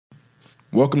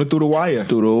Welcome to Through the Wire.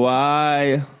 Through the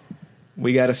Wire.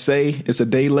 We got to say, it's a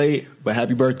day late, but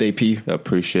happy birthday, P. I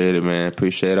appreciate it, man.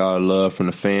 Appreciate all the love from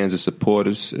the fans and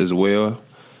supporters as well.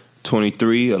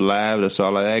 23, alive, that's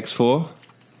all I asked for.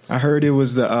 I heard it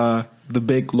was the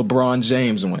big LeBron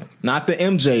James one. Not the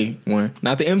MJ one.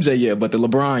 Not the MJ year, but the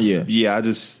LeBron year. Yeah,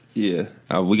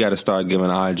 we got to start giving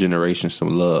our generation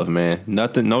some love, man.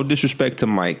 No disrespect to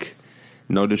Mike.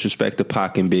 No disrespect to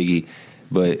Pac and Biggie,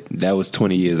 but that was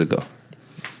 20 years ago.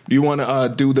 You want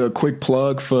to do the quick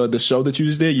plug for the show that you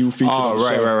just did? You featured on the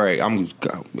show. Right.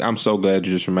 I'm so glad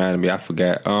you just reminded me. I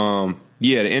forgot. The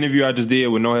interview I just did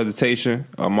with No Hesitation,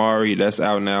 Amari, that's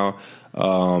out now.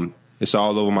 It's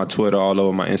all over my Twitter, all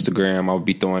over my Instagram. I'll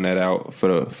be throwing that out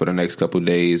for the next couple of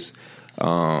days.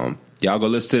 Y'all go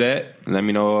listen to that. Let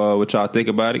me know what y'all think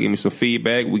about it. Give me some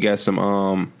feedback. We got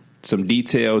some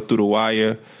detail through the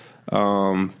wire.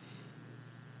 What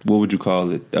would you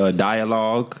call it?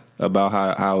 Dialogue about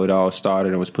how it all started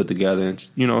and was put together, and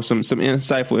some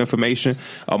insightful information.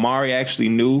 Amari actually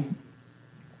knew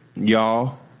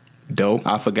y'all. Dope.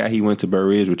 I forgot he went to Burr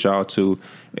Ridge with y'all too,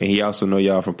 and he also know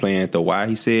y'all from playing at the Y.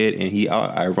 He said, and he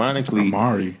ironically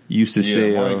Amari used to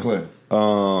sell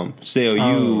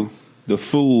you the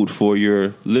food for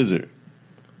your lizard.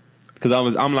 Because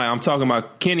I'm talking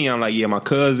about Kenny. I'm like, yeah, my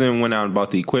cousin went out and bought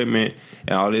the equipment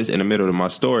and all this in the middle of my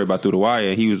story about Through the Wire.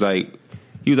 And he was like,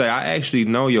 I actually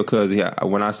know your cousin.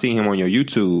 When I see him on your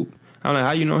YouTube, I'm like,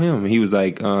 how you know him? And he was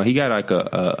like, he got like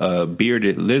a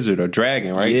bearded lizard or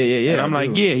dragon, right? Yeah. And I'm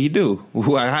like, yeah, he do.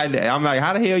 I'm like,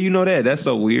 how the hell you know that? That's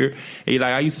so weird. And he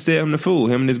like, I used to sell him the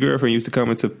food. Him and his girlfriend used to come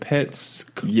into Pets.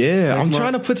 Yeah, I'm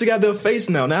trying to put together a face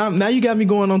now. Now you got me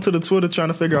going onto the Twitter trying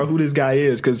to figure out who this guy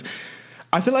is, because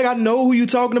I feel like I know who you're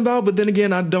talking about, but then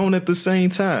again, I don't at the same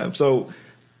time. So,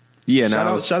 yeah,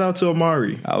 shout out to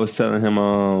Amari. I was telling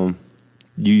him,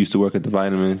 you used to work at the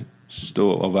vitamin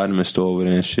store over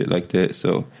there and shit like that.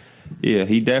 So, yeah,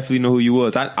 he definitely knew who you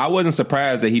was. I wasn't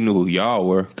surprised that he knew who y'all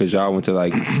were, because y'all went to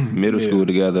like middle school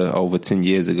together over 10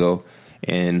 years ago.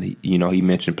 And, he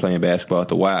mentioned playing basketball at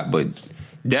the Y, but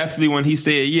definitely when he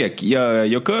said,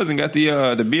 your cousin got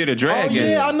the bearded dragon. Oh,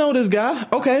 yeah, I know this guy.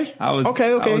 Okay. I was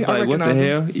okay. I was like, what the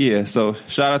hell? Him. Yeah, so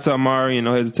shout out to Amari and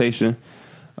No Hesitation.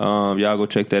 Y'all go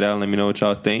check that out and let me know what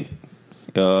y'all think.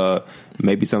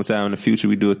 Maybe sometime in the future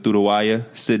we do it Through the Wire,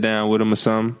 sit down with them or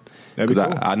something. Because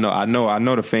cool. I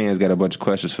know the fans got a bunch of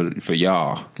questions for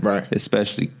y'all, right?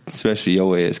 Especially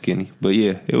your ass, Kenny. But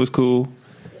yeah, it was cool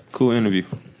interview.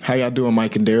 How y'all doing,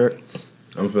 Mike and Derek?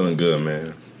 I'm feeling good,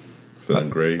 man. Feeling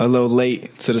great. A little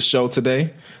late to the show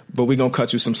today, but we're going to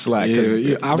cut you some slack.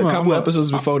 A couple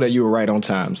episodes before that, you were right on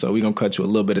time, so we're going to cut you a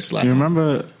little bit of slack. You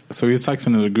remember, so we were texting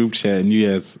in the group chat, and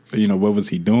you asked, what was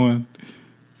he doing?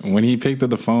 When he picked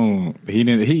up the phone,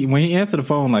 when he answered the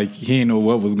phone, like, he didn't know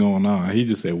what was going on. He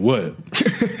just said, what?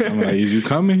 I'm like, is you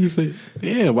coming? He said,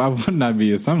 yeah, why wouldn't I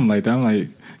be, or something like that? I'm like,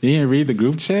 you didn't read the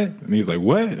group chat? And he's like,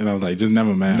 what? And I was like, just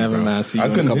never mind. Never mind. See you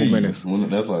in a couple minutes.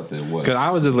 That's why I said what. Because I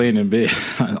was just laying in bed.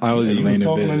 I was just laying in bed. You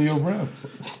was talking under your breath.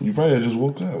 You probably just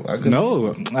woke up.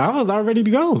 No, I was all ready to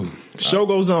go. Show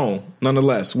goes on.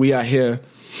 Nonetheless, we are here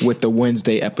with the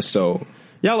Wednesday episode.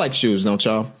 Y'all like shoes, don't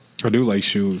y'all? I do like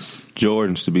shoes.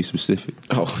 Jordans, to be specific.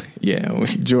 Oh, yeah,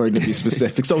 Jordan to be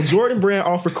specific. So Jordan Brand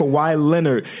offered Kawhi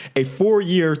Leonard a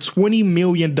 4-year, $20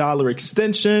 million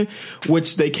extension,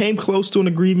 which they came close to an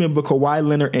agreement, but Kawhi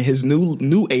Leonard and his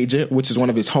new agent, which is one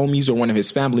of his homies or one of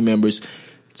his family members,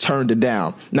 turned it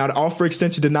down. Now, the offer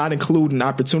extension did not include an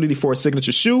opportunity for a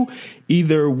signature shoe,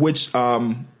 either which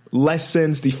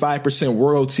lessens the 5%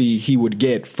 royalty he would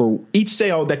get for each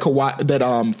sale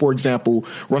that for example,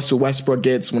 Russell Westbrook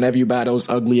gets whenever you buy those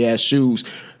ugly ass shoes.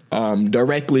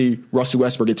 Directly, Russell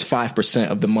Westbrook gets 5%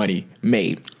 of the money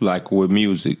made. Like with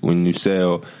music, when you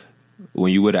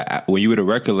with a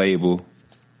record label,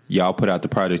 y'all put out the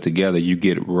project together, you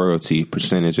get royalty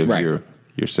percentage of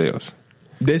your sales.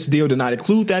 This deal did not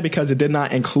include that because it did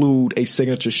not include a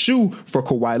signature shoe for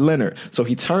Kawhi Leonard, so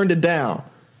he turned it down.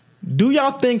 Do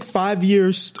y'all think 4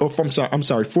 years,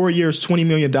 $20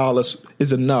 million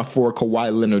is enough for a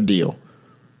Kawhi Leonard deal?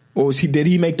 Or did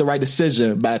he make the right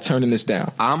decision by turning this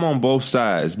down? I'm on both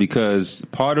sides, because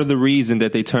part of the reason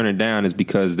that they turn it down is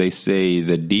because they say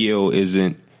the deal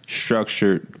isn't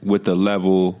structured with the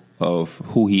level of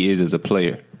who he is as a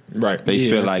player. Right. They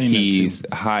feel like he's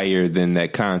higher than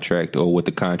that contract or what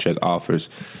the contract offers.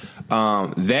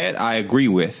 That I agree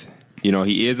with.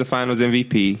 He is a Finals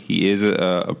MVP. He is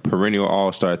a perennial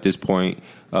All-Star at this point.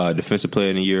 Defensive Player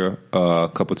of the Year a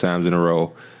couple times in a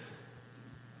row.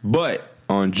 But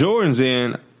on Jordan's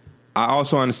end, I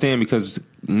also understand, because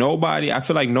I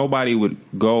feel like nobody would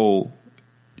go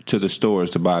to the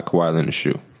stores to buy a Kawhi Leonard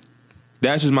shoe.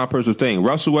 That's just my personal thing.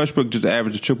 Russell Westbrook just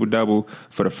averaged a triple-double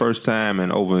for the first time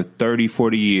in over 30,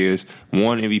 40 years,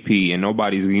 won MVP, and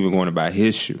nobody's even going to buy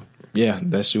his shoe. Yeah,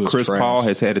 that shoe was Chris trash. Paul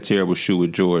has had a terrible shoe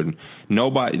with Jordan.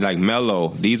 Nobody, like Melo,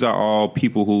 these are all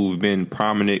people who've been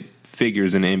prominent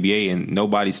figures in the NBA, and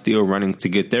nobody's still running to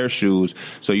get their shoes.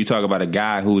 So you talk about a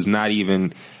guy who's not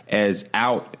even as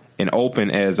out and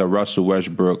open as a Russell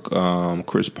Westbrook,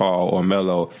 Chris Paul, or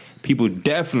Melo. People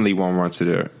definitely won't run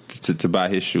to buy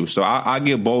his shoe. So I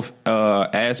get both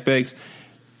aspects.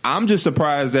 I'm just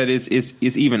surprised that it's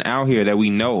even out here that we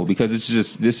know, because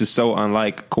this is so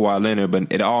unlike Kawhi Leonard.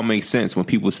 But it all makes sense when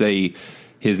people say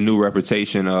his new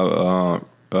reputation of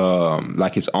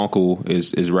like his uncle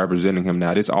is representing him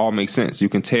now. This all makes sense. You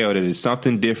can tell that it's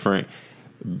something different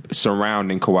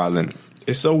surrounding Kawhi Leonard.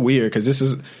 It's so weird because this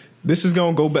is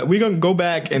going to go back. We're going to go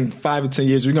back in 5 or 10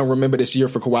 years. We're going to remember this year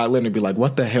for Kawhi Leonard and be like,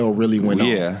 what the hell really went on?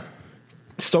 Yeah.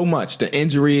 So much. The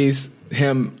injuries,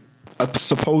 him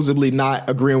supposedly not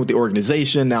agreeing with the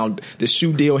organization. Now, the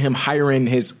shoe deal, him hiring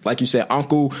his, like you said,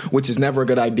 uncle, which is never a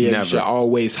good idea. Never. You should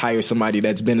always hire somebody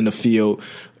that's been in the field.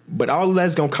 But all of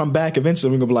that's going to come back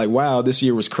eventually. We're going to be like, wow, this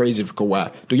year was crazy for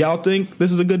Kawhi. Do y'all think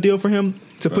this is a good deal for him?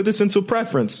 To put this into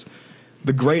preference,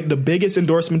 the biggest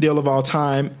endorsement deal of all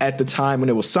time at the time when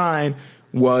it was signed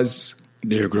was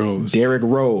Derrick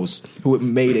Rose, who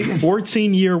made a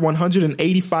 14-year,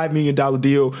 $185 million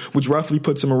deal, which roughly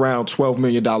puts him around $12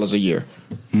 million a year.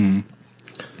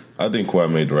 I think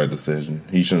Kawhi made the right decision.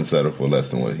 He shouldn't settle for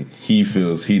less than what he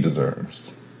feels he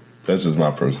deserves. That's just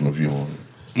my personal view on it.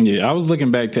 Yeah, I was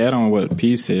looking back to add on what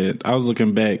P said. I was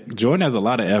looking back. Jordan has a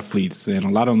lot of athletes, and a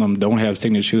lot of them don't have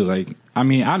signature shoes. Like, I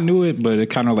mean, I knew it, but it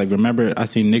kind of like, remember, I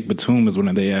seen Nick Batum as one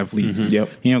of their athletes. Mm-hmm. Yep.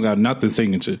 He don't got nothing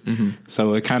signature. Mm-hmm.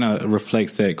 So it kind of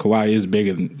reflects that Kawhi is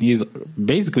bigger than, he is a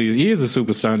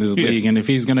superstar in this league, and if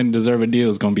he's going to deserve a deal,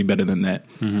 it's going to be better than that.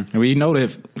 Mm-hmm. And we know that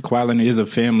if Kawhi Leonard is a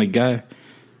family guy,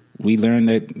 we learned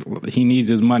that he needs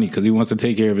his money because he wants to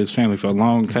take care of his family for a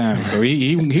long time. So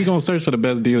he going to search for the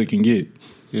best deal he can get.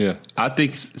 Yeah, I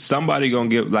think somebody gonna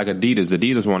get like Adidas.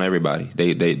 Adidas want everybody.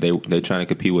 They trying to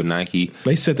compete with Nike.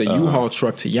 They sent the U-Haul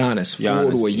truck to Giannis,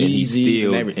 full with Yeezys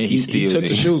and everything. And he took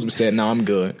the shoes but said, "No, I'm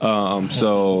good."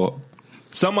 So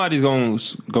somebody's gonna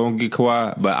get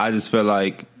Kawhi, but I just feel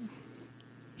like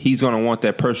he's gonna want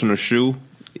that personal shoe.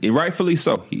 Rightfully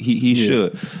so. He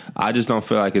should. I just don't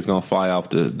feel like it's gonna fly off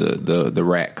the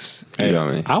racks. You know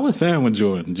what I mean? I was saying with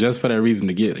Jordan just for that reason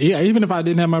to get. Yeah, even if I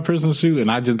didn't have my personal shoe and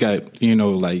I just got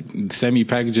like semi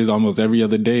packages almost every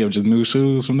other day of just new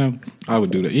shoes from them, I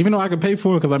would do that. Even though I could pay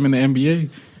for it because I'm in the NBA,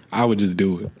 I would just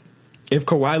do it. If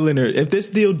Kawhi Leonard, if this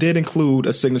deal did include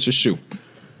a signature shoe,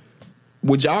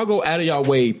 would y'all go out of y'all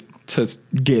way to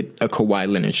get a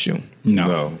Kawhi Leonard shoe?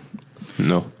 No.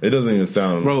 It doesn't even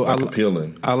sound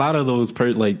appealing. A lot of those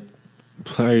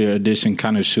player edition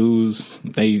kind of shoes,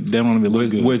 they don't even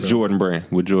look good. With Jordan brand.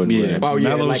 Yeah. Brand. Oh, yeah.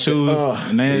 Mellow like shoes,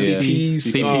 nasty.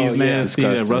 CP's nasty.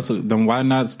 Yeah, Russell, them why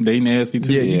nots, they nasty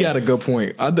too. Yeah, you got a good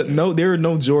point. There are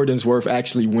no Jordans worth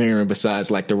actually wearing besides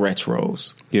like the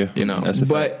retros. Yeah.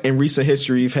 But in recent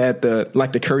history, you've had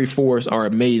the Curry 4s are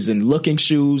amazing looking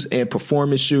shoes and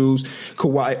performance shoes.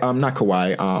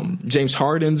 James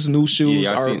Harden's new shoes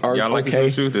are y'all like okay.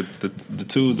 his new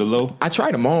shoe? The low? I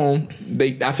tried them on.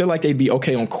 I feel like they'd be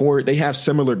okay on court. They have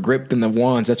similar grip than the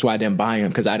ones. That's why I didn't buy them,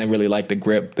 because I didn't really like the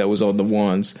grip that was on the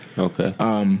ones. Okay.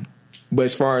 But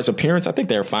as far as appearance, I think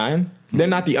they're fine. They're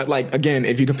not the again,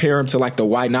 if you compare them to like the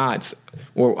Why Nots,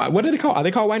 or what are they called? Are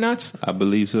they called Why Nots? I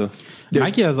believe so.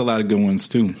 Nike has a lot of good ones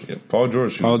too. Yeah, Paul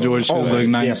George shoes. Look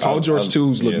nice. Yeah, Paul George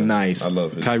shoes look nice. I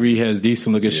love it. Kyrie has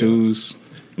decent looking shoes.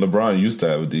 LeBron used to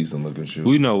have a decent looking shoe.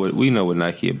 We know what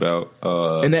Nike about.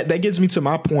 And that gets me to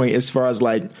my point as far as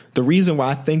like the reason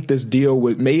why I think this deal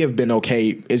may have been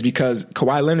okay is because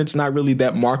Kawhi Leonard's not really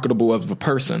that marketable of a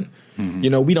person.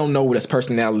 Mm-hmm. We don't know what his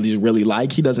personality is really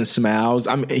like. He doesn't smile.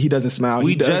 He doesn't smile.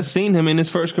 We just seen him in his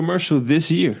first commercial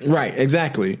this year. Right,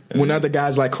 exactly. Mm-hmm. When other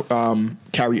guys like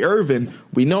Kyrie Irving,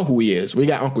 we know who he is. We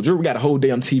got Uncle Drew. We got a whole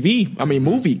damn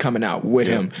movie coming out with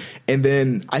him. And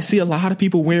then I see a lot of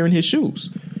people wearing his shoes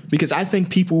because I think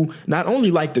people not only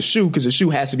like the shoe because the shoe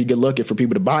has to be good looking for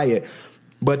people to buy it,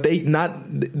 but they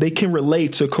can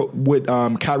relate to with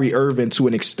Kyrie Irving to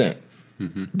an extent.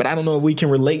 Mm-hmm. But I don't know if we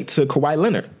can relate to Kawhi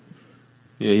Leonard.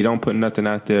 Yeah, he don't put nothing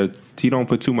out there. He don't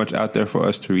put too much out there for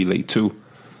us to relate to.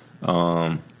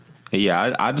 I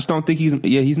just don't think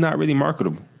he's not really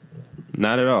marketable.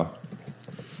 Not at all.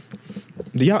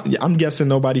 I'm guessing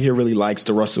nobody here really likes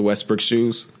the Russell Westbrook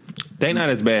shoes. They're not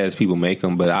as bad as people make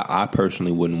them, but I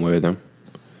personally wouldn't wear them.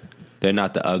 they're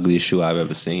not the ugliest shoe I've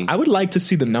ever seen. I would like to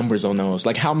see the numbers on those.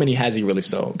 Like, how many has he really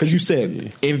sold? Because you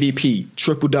said MVP,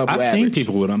 triple-double average. I've seen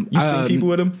people with him. You've seen people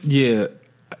with him? Yeah.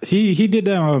 He did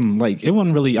like, it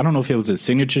wasn't really, I don't know if it was a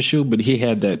signature shoe, but he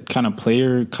had that kind of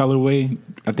player colorway.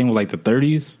 I think it was like the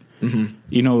 30s. Mm-hmm.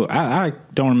 You know, I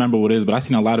don't remember what it is, but I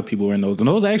seen a lot of people wearing those. And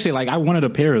those actually, like, I wanted a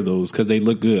pair of those because they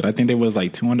look good. I think they was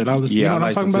like $200. Yeah, you know what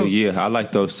I'm talking about? Yeah, I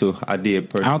like those too. I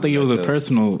did personally. I don't think it was a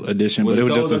personal edition, but it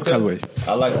was just this colorway.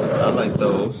 I like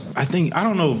those. I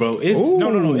don't know, bro. It's Ooh,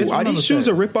 no. It's are these shoes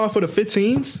a ripoff of the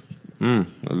 15s?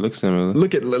 It looks similar.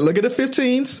 Look at the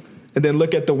 15s, and then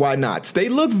look at the why nots. They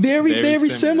look very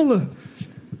similar.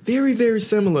 Very, very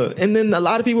similar. And then a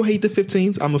lot of people hate the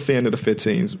 15s. I'm a fan of the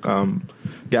 15s.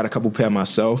 Got a couple pair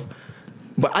myself.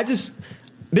 But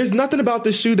there's nothing about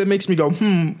this shoe that makes me go,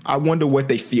 I wonder what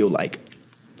they feel like.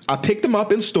 I picked them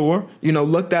up in store,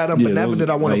 looked at them, but never did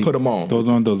I want to put them on. Those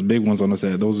aren't those big ones on the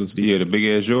set. Those was the big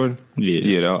ass Jordan.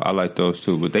 Yeah, I like those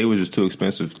too, but they were just too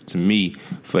expensive to me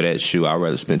for that shoe. I'd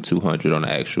rather spend $200 on an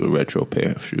actual retro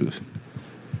pair of shoes.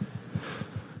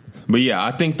 But yeah,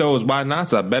 I think those why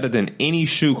nots are better than any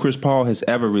shoe Chris Paul has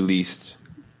ever released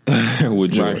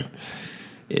with Jordan. Right.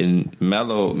 And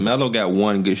Melo got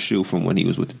one good shoe from when he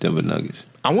was with the Denver Nuggets.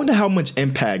 I wonder how much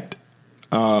impact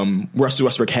Russell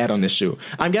Westbrook had on this shoe.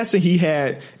 I'm guessing he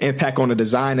had impact on the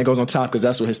design that goes on top because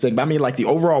that's what his thing. But I mean, like the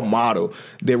overall model,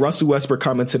 did Russell Westbrook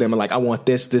coming to them and like, I want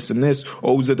this, this, and this?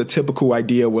 Or was it the typical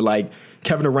idea where like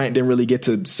Kevin Durant didn't really get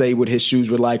to say what his shoes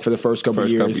were like for the first couple of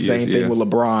years? Same thing with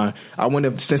LeBron. I wonder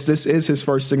if, since this is his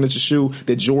first signature shoe,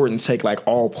 did Jordan take like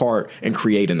all part in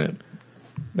creating it?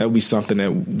 That would be something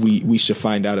that we should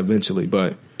find out eventually.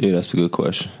 But yeah, that's a good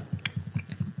question.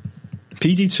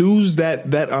 PG2s, that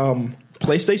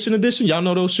PlayStation edition, y'all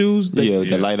know those shoes? They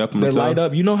light up. They light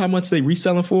up. You know how much they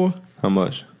reselling for? How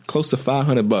much? Close to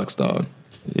 $500, dog.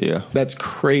 Yeah, that's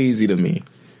crazy to me.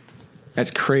 That's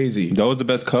crazy. That was the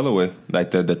best colorway.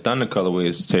 Like the Thunder colorway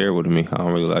is terrible to me. I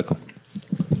don't really like them.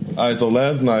 All right, so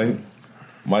last night,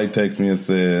 Mike texted me and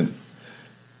said,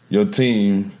 your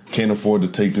team can't afford to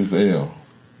take this L.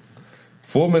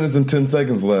 4 minutes and 10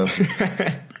 seconds left.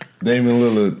 Damian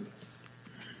Lillard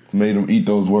made him eat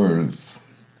those words.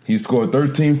 He scored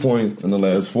 13 points in the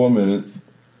last 4 minutes,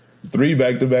 3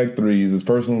 back-to-back threes, his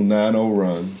personal 9-0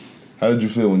 run. How did you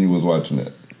feel when you was watching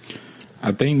that?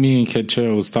 I think me and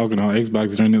Ketchel was talking on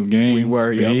Xbox during this game. We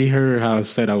were, yeah. He heard how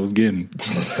upset I was getting.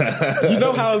 You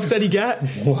know how upset he got?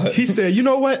 What? He said, you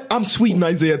know what? I'm tweeting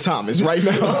Isaiah Thomas right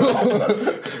now.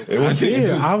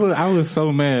 I was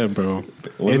so mad, bro.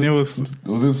 Was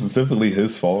it specifically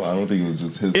his fault? I don't think it was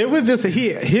just his fault. It was just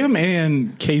him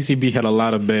and KCP had a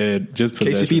lot of bad just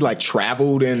possession. KCP like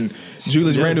traveled and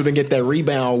Julius Randle didn't get that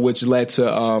rebound, which led to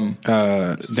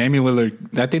Damian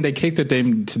Lillard. I think they kicked it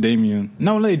to Damian.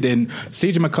 No, they didn't.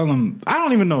 CJ McCollum. I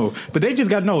don't even know, but they just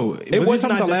got It was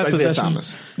not just Isaiah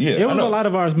Thomas. Yeah, it was a lot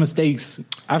of our mistakes.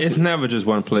 It's never just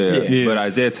one player, but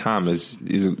Isaiah Thomas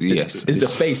is the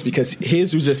face because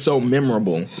his was just so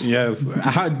memorable. Yes.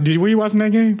 Were you watching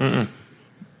that game? Mm-mm.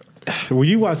 Well,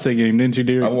 you watched that game, didn't you,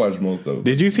 Derek? I watched most of it.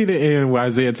 Did you see the end where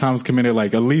Isaiah Thomas committed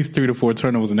like at least 3 to 4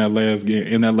 turnovers in that last game,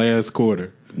 in that last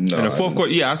quarter? No, in the fourth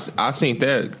quarter, I seen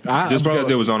that because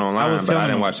it was on online, but I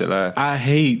didn't watch it live. I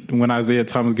hate when Isaiah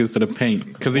Thomas gets to the paint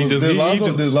because did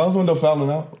Lonzo end up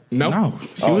fouling out? No,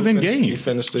 he was in game. He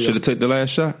finished it. Should have took the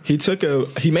last shot.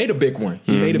 He made a big one.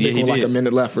 He made a big one like a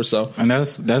minute left or so. And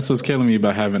that's what's killing me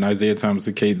about having Isaiah Thomas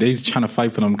and Kate. They trying to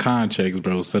fight for them contracts,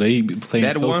 bro. So they playing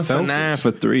that so 1 selfish. for 9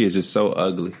 for 3 is just so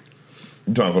ugly.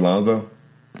 You trying for Lonzo?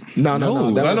 No. I know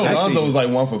Lonzo was like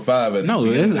 1 for 5. I know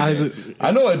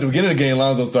at the beginning of the game,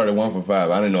 Lonzo started 1 for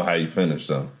 5. I didn't know how he finished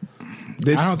though. I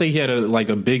don't think he had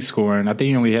a big score, and I think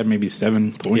he only had maybe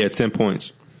 7 points. He had 10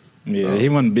 points. Yeah, he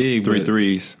wasn't big. 3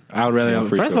 threes. I would rather.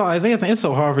 First of all, Isaiah, it's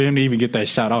so hard for him to even get that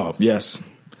shot off. Yes.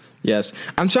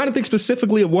 I'm trying to think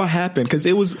specifically of what happened because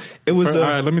it was. All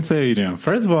right, let me tell you then.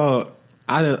 First of all,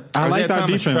 I like our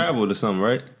defense. Traveled or something,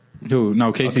 right? Who?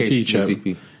 No, KCP.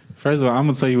 KCP. First of all, I'm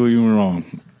gonna tell you what you were wrong.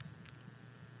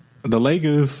 The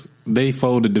Lakers, they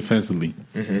folded defensively.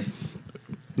 Mm-hmm.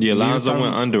 Yeah, Lonzo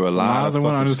went under a lot. Lonzo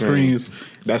went under screens.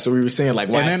 That's what we were saying. Like,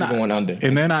 why is he going under?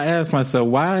 And then I asked myself,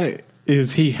 why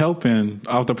is he helping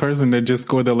off the person that just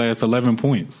scored the last 11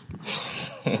 points?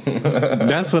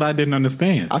 That's what I didn't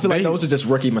understand. I feel like those are just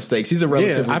rookie mistakes. He's a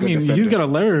relatively good defender. He's gonna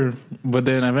learn, but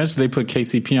then eventually they put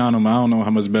KCP on him. I don't know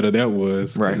how much better that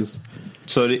was. Right.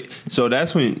 So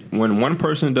that's when one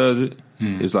person does it,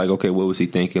 it's like, okay, what was he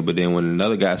thinking? But then when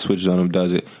another guy switches on him,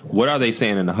 does it, what are they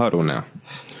saying in the huddle now?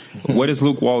 What is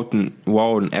Luke Walton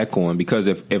echoing? Because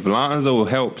if Lonzo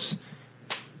helps,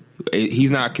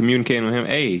 he's not communicating with him.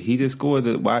 Hey, he just scored.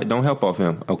 Why don't help off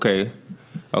him? Okay,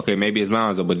 maybe it's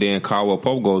Lonzo, but then Caldwell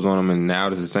Pope goes on him, and now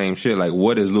it's the same shit. Like,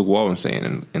 what is Luke Walton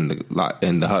saying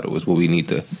in the huddle? Is what we need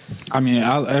to. I mean,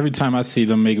 every time I see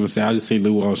them make a mistake, I just see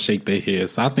Luke Walton shake their head.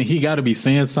 So I think he got to be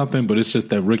saying something, but it's just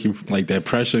that rookie, like that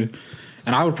pressure.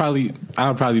 And I would probably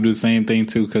do the same thing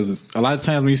too, because a lot of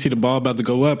times when you see the ball about to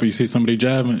go up or you see somebody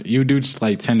driving, you do just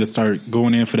like tend to start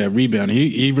going in for that rebound.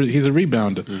 He's a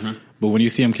rebounder, but when you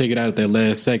see him kick it out at that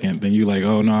last second, then you like,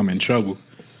 oh no, I'm in trouble.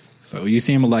 So you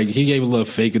see him like he gave a little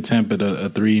fake attempt at a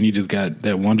three, and he just got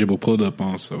that one dribble pulled up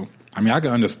on. So I mean, I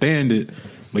can understand it,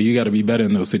 but you got to be better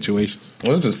in those situations.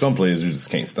 Well, it's just some players you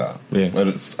just can't stop. Yeah, but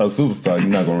it's a superstar, you're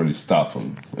not going to really stop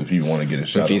him if you want to get a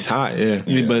shot. If he's hot, yeah.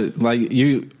 But like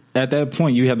you. At that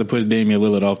point, you have to push Damian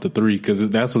Lillard off the three because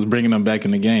that's what's bringing him back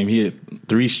in the game. He had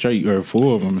 3 straight or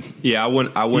 4 of them. Yeah, I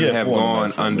wouldn't have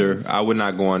gone under. I would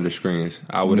not go under screens.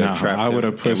 I would have trapped him. I would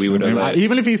have pushed him.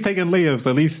 Even if he's taking layups,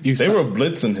 at least they were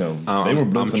blitzing him. They were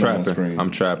blitzing him on screens.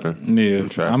 I'm trapping. Yeah,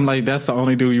 I'm like, that's the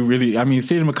only dude you really. I mean,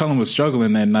 CJ McCollum was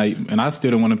struggling that night, and I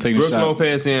still didn't want him taking a shot. Brook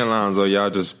Lopez and Lonzo, y'all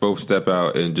just both step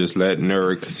out and just let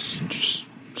Nurk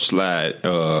slide,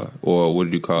 or what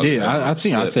do you call it? Yeah, I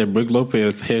said Brook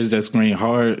Lopez hedged that screen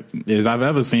hard as I've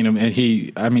ever seen him, and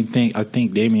I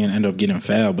think Damian ended up getting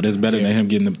fouled, but it's better than him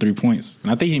getting them 3 points.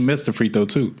 And I think he missed the free throw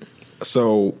too.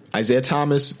 So Isaiah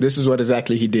Thomas, this is what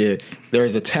exactly he did. There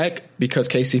is a tech because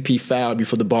KCP fouled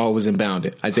before the ball was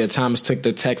inbounded. Isaiah Thomas took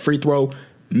the tech free throw,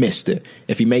 missed it.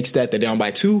 If he makes that, they're down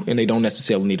by 2, and they don't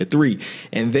necessarily need a 3.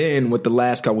 And then with the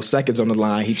last couple seconds on the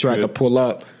line, he tried to pull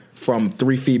up from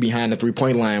 3 feet behind the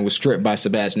 3-point line, was stripped by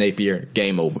Sebastian Napier.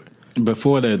 Game over.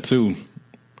 Before that, too,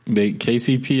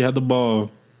 KCP had the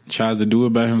ball, tries to do it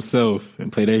by himself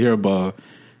and play that hero ball,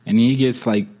 and he gets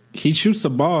like, he shoots the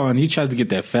ball and he tries to get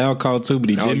that foul call too, but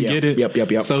he didn't get it.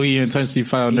 Yep. So he intentionally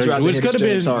fouled Nurkic, which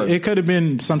could have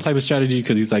been some type of strategy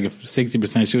because he's like a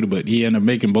 60% shooter, but he ended up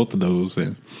making both of those.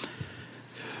 And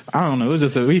I don't know. It was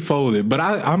just we folded. But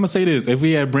I'm gonna say this: if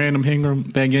we had Brandon Ingram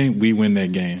that game, we win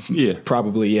that game. Yeah,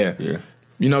 probably. Yeah.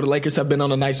 You know, the Lakers have been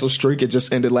on a nice little streak. It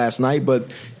just ended last night,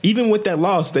 but even with that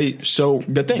loss, they show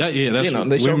good things.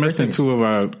 We're missing 2 of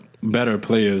our better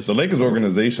players. The Lakers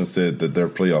organization said that their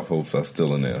playoff hopes are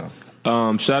still in there.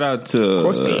 Shout out to, of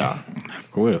course they are.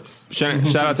 Of course.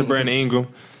 Shout out to Brandon Ingram.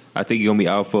 I think he's going to be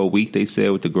out for a week, they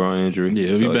said, with the groin injury.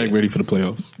 Yeah, he'll be back ready for the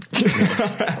playoffs.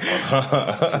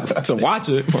 To watch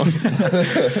it.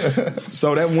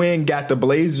 So that win got the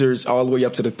Blazers all the way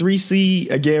up to the 3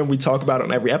 seed. Again, we talk about it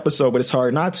on every episode, but it's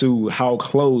hard not to how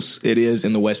close it is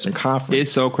in the Western Conference.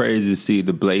 It's so crazy to see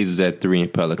the Blazers at 3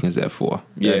 and Pelicans at 4.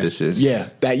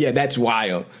 That's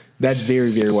wild. That's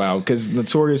very, very wild because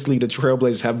notoriously the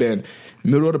Trailblazers have been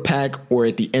middle of the pack or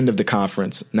at the end of the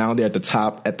conference. Now they're at the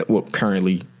top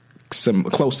currently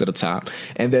close to the top.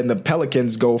 And then the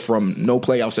Pelicans go from no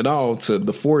playoffs at all to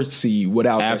the 4th seed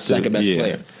without their second best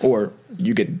player. Or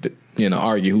you could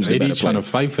argue who's the better player. Trying to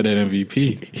fight for that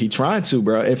MVP. He trying to,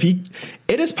 bro.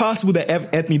 It is possible that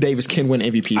Anthony Davis can win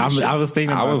MVP. I was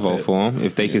thinking I would vote for him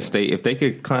if they could stay. If they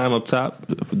could climb up top,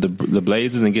 the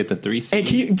Blazers and get the 3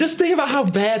 seed. And just think about how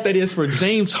bad that is for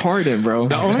James Harden, bro.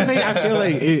 The only thing I feel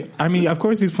like, of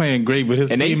course he's playing great, but his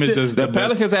team is just the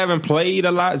Pelicans haven't played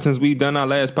a lot since we've done our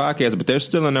last podcast, but they're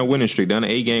still in their winning streak. They're on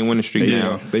an 8-game winning streak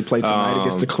now. They play tonight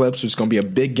against the Clips, which is going to be a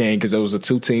big game because those are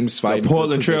 2 teams fighting. The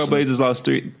Portland Trailblazers lost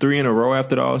three in a row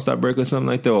after the All-Star break or something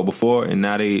like that, or before, and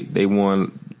now they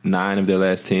won 9 of their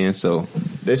last 10. So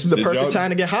this is the perfect time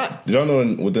to get hot. Did y'all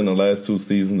know within the last 2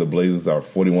 seasons the Blazers are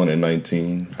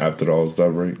 41-19 after the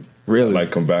All-Star break? Really?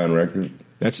 Like combined record.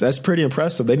 That's pretty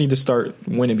impressive. They need to start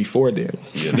winning before then.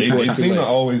 Yeah, they seem to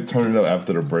always turn it up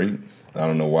after the break. I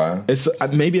don't know why.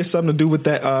 Maybe it's something to do with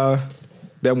that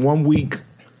 1 week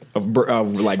of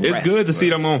like. It's rest. good to see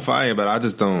them on fire, but I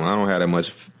don't have that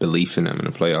much belief in them in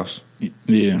the playoffs.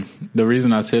 Yeah, the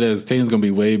reason I say that is team's gonna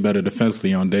be way better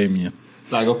defensively on Damian.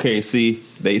 Like, okay, see,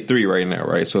 they 3 right now,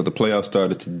 right? So if the playoffs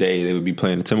started today, they would be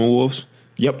playing the Timberwolves.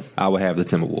 Yep, I would have the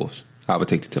Timberwolves. I would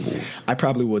take the Timberwolves. I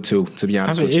probably would too, to be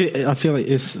honest with you. I feel like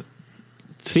it's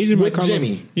CJ with McCollum.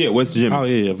 Jimmy. Yeah, with Jimmy. Oh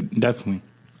yeah, definitely.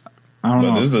 I don't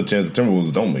know. There's a chance the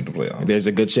Timberwolves don't make the playoffs. There's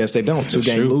a good chance they don't.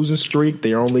 2-game losing streak.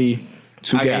 They're only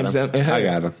 2 games ahead. I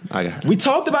got them. We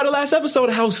talked about it last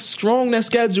episode how strong that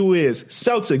schedule is.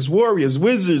 Celtics, Warriors,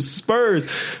 Wizards, Spurs,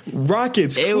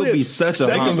 Rockets. It would be such a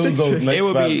heartbreaker.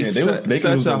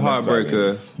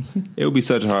 It would be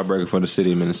such a heartbreaker for the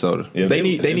city of Minnesota. Yeah, they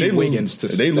need Wiggins to.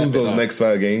 If they lose those next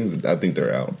 5 games, I think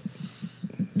they're out.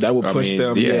 That would push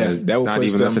them. Yeah, that would not push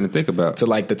even them nothing to think about to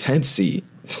like the 10th seed.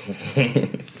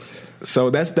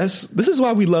 So this is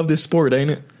why we love this sport,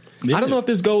 ain't it? I don't know if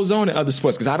this goes on in other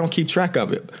sports because I don't keep track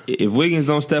of it. If Wiggins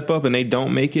don't step up and they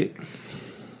don't make it,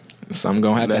 something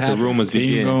gonna have to happen. The rumors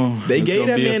begin. They gave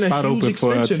that man a huge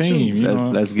extension team. too.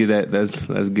 Let's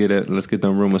get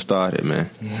them rumors started, man.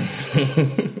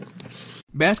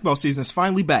 Basketball season is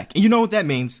finally back, and you know what that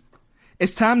means.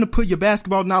 It's time to put your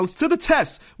basketball knowledge to the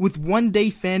test with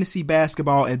one-day fantasy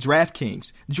basketball at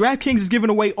DraftKings. DraftKings is giving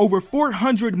away over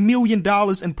 $400 million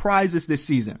in prizes this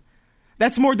season.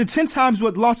 That's more than 10 times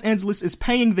what Los Angeles is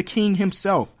paying the king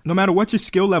himself. No matter what your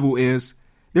skill level is,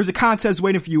 there's a contest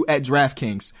waiting for you at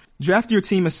DraftKings. Draft your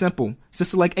team is simple.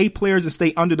 Just select 8 players and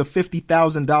stay under the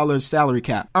 $50,000 salary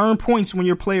cap. Earn points when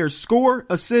your players score,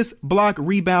 assist, block,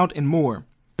 rebound, and more.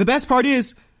 The best part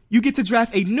is, you get to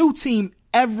draft a new team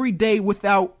every day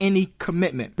without any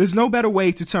commitment. There's no better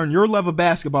way to turn your love of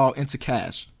basketball into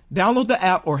cash. Download the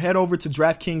app or head over to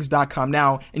DraftKings.com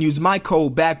now and use my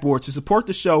code BACKBOARD to support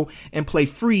the show and play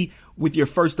free with your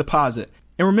first deposit.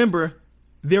 And remember,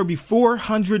 there'll be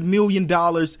 $400 million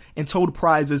in total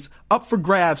prizes up for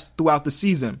grabs throughout the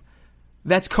season.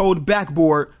 That's code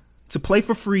BACKBOARD to play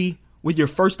for free with your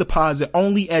first deposit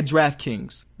only at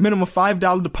DraftKings. Minimum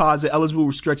 $5 deposit, eligible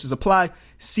restrictions apply.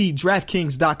 See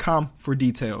DraftKings.com for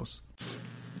details.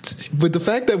 But the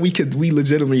fact that we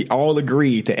legitimately all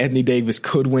agree that Anthony Davis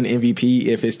could win MVP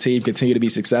if his team continue to be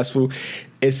successful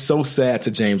is so sad to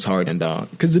James Harden,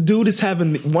 dog. Because the dude is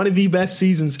having one of the best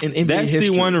seasons in NBA That's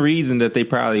history. the one reason that they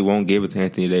probably won't give it to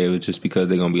Anthony Davis, just because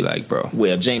they're gonna be like, bro.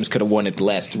 Well, James could have won it the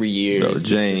last 3 years. Bro,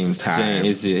 James,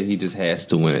 he just has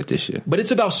to win it this year. But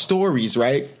it's about stories,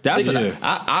 right? That's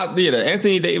the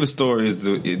Anthony Davis story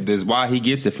is why he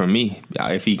gets it from me.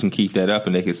 If he can keep that up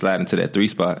and they can slide into that 3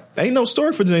 spot. Ain't no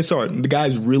story for James Harden. The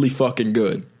guy's really fucking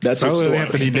good. That's his story.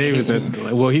 Anthony Davis.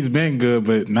 He's been good,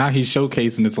 but now he's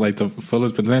showcasing it's like the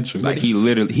fullest potential. Like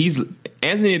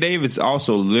Anthony Davis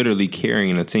also literally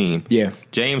carrying a team. Yeah.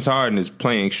 James Harden is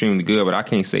playing extremely good, but I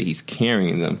can't say he's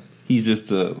carrying them. He's just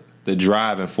the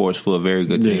driving force for a very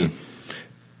good team.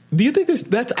 Do you think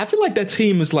I feel like that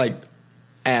team is like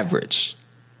average.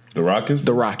 The Rockets?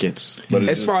 The Rockets. But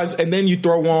and then you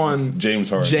throw on James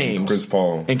Harden, Chris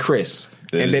Paul. And Chris.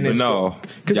 And then it's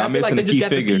because I feel like they just got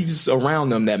the pieces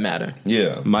around them that matter.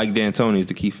 Yeah. Mike D'Antoni is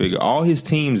the key figure. All his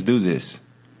teams do this.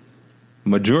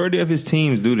 Majority of his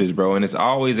teams do this, bro, and it's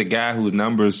always a guy whose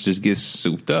numbers just get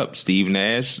souped up. Steve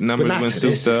Nash numbers went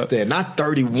souped up. Extent. Not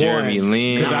 31. Jeremy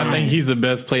Lin. Because I think he's the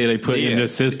best player they put in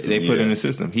this system. They put in the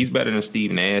system. He's better than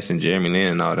Steve Nash and Jeremy Lin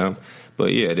and all them.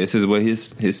 But yeah, this is what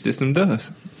his system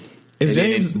does.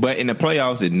 But in the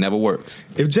playoffs, it never works.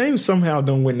 If James somehow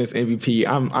don't win this MVP,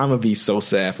 I'm gonna be so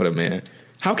sad for the man.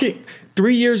 How can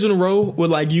 3 years in a row where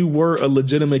like you were a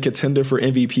legitimate contender for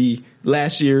MVP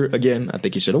last year? Again, I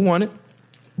think he should have won it,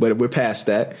 but we're past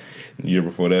that. The year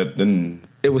before that, then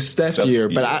it was Steph's year,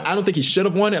 but I don't think he should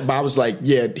have won it. But I was like,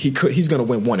 yeah, he could. He's gonna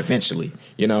win one eventually,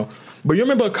 you know. But you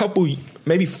remember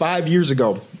maybe 5 years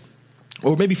ago,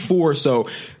 or maybe 4 or so,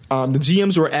 the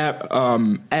GMs were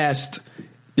asked.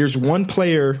 There's one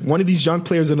of these young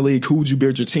players in the league. Who would you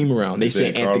build your team around? They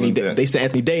said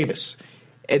Anthony Davis.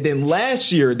 And then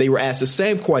last year they were asked the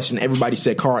same question. Everybody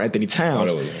said Karl Anthony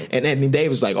Towns, and Anthony Davis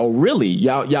was like, "Oh, really?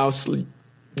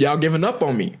 Y'all giving up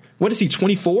on me? What is he?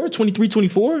 24, 23,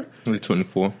 24?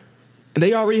 24." And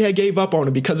they already had gave up on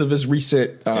him because of his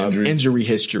recent injury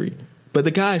history. But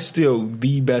the guy is still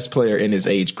the best player in his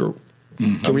age group.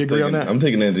 Can we agree on that? I'm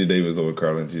taking Anthony Davis over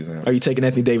Karl Anthony Towns. Are you taking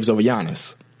Anthony Davis over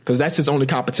Giannis? Because that's his only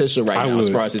competition right now as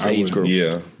far as his age group.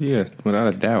 Yeah, without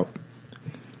a doubt.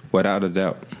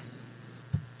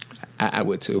 I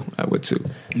would too.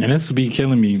 And this be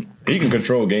killing me. He can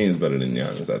control games better than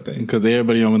Giannis, I think. Because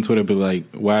everybody on Twitter be like,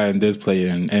 why isn't this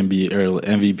player in NBA or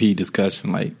MVP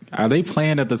discussion? Like, are they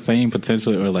playing at the same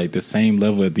potential or like the same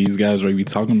level that these guys are we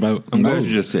talking about? I'm glad you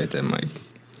just said that, Mike.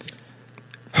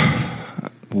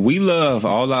 We love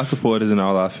all our supporters and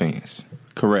all our fans.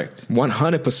 Correct.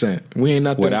 100%. We ain't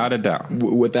nothing without a doubt.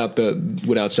 Without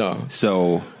y'all.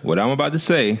 So what I'm about to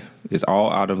say is all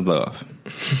out of love.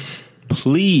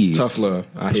 Please, tough love.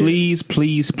 Please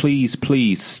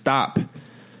stop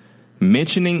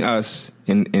mentioning us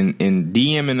and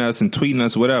DMing us and tweeting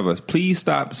us, whatever. Please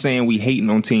stop saying we hating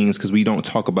on teams because we don't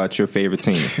talk about your favorite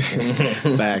team.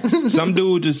 Facts. Some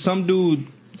dude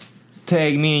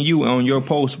tagged me and you on your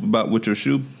post about with your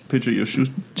shoe picture, your shoe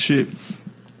shit.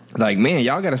 Like, man,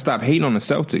 y'all got to stop hating on the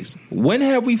Celtics. When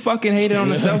have we fucking hated on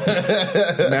the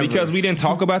Celtics? Because we didn't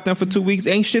talk about them for 2 weeks.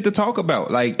 Ain't shit to talk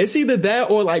about. Like, it's either that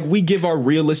or like we give our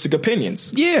realistic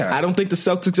opinions. Yeah. I don't think the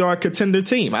Celtics are a contender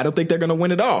team. I don't think they're going to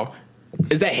win it all.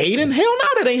 Is that hating? Hell no,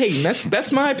 that ain't hating.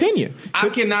 That's my opinion. I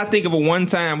cannot think of a one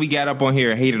time we got up on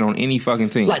here and hated on any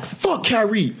fucking team. Like, fuck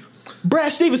Kyrie.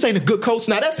 Brad Stevens ain't a good coach.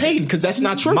 Now that's hating because that's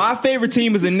not true. My favorite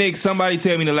team is the Knicks. Somebody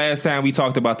tell me the last time we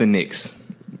talked about the Knicks.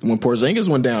 When Porzingis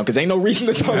went down, because ain't no reason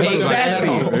to talk about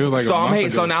Exactly. It was like So a I'm month hating.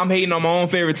 ago. So now I'm hating on my own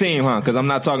favorite team, huh? Because I'm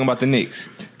not talking about the Knicks.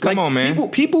 Come on, man.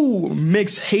 People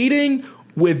mix hating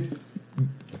with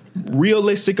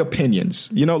realistic opinions.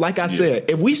 You know, like I said,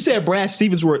 if we said Brad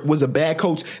Stevens was a bad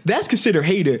coach, that's considered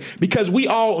hating because we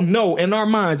all know in our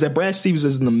minds that Brad Stevens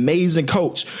is an amazing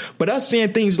coach. But us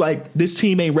saying things like this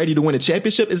team ain't ready to win a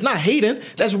championship is not hating.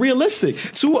 That's realistic.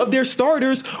 2 of their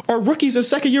starters are rookies and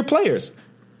second-year players.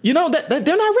 You know, that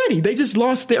they're not ready. They just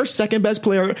lost their second best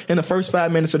player in the first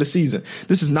 5 minutes of the season.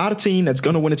 This is not a team that's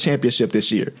going to win a championship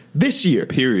this year.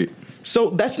 Period.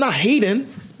 So that's not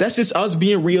hating. That's just us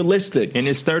being realistic. And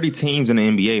it's 30 teams in the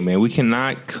NBA, man. We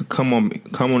cannot come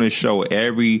on this show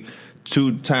every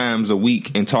 2 times a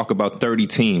week and talk about 30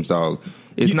 teams, dog.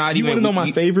 It's not even. You want to know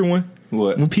my favorite one?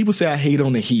 What? When people say I hate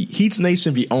on the Heat, Heat's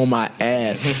Nation be on my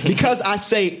ass because I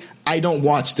say I don't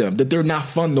watch them, that they're not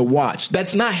fun to watch.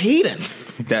 That's not hating.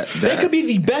 They could be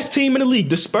the best team in the league.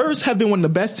 The Spurs have been one of the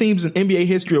best teams in NBA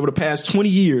history over the past 20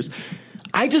 years.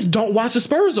 I just don't watch the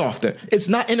Spurs often. It's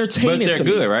not entertaining. But they're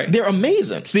good, right? They're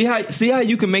amazing. See how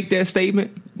you can make that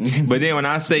statement? But then when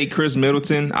I say Chris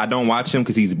Middleton, I don't watch him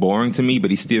because he's boring to me,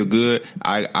 but he's still good. People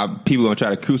are going to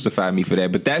try to crucify me for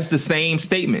that. But that's the same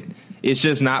statement. It's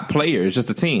just not players. It's just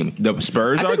a team. The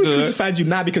Spurs are we good. crucified you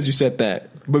not because you said that,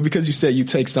 but because you said you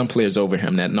take some players over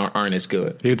him that aren't as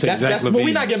good. You take Zach but LaVine.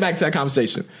 we're not getting back to that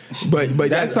conversation. But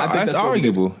That's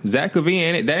arguable. Zach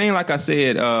LaVine, that ain't like I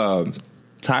said,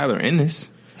 Tyler Ennis.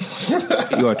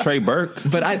 You're Trey Burke.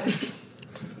 But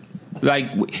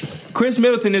Chris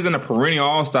Middleton isn't a perennial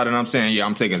all-star, and I'm saying,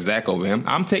 I'm taking Zach over him.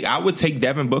 I would take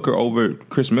Devin Booker over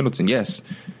Chris Middleton, yes.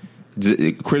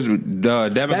 Devin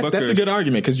Booker. That's a good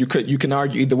argument because you can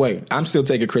argue either way. I'm still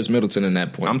taking Chris Middleton in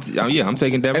that point. I'm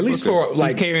taking Devin Booker. At least for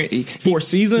for a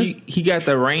season. He got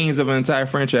the reins of an entire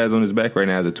franchise on his back right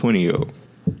now as a 20-year-old.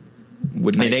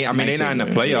 They're not in the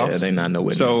playoffs. Yeah, they're not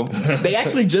nowhere. So they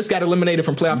actually just got eliminated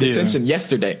from playoff contention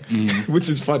yesterday, which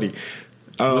is funny.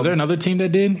 Was there another team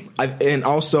that did? And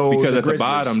also because the at Grizzlies. the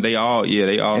bottom they all and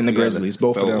the together. Grizzlies,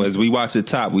 both of them. As we watch the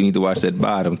top, we need to watch that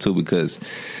bottom too because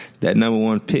that number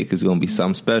 1 pick is going to be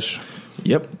something special.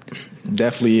 Yep,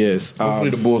 definitely is. Hopefully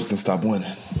the Bulls can stop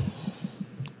winning.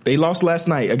 They lost last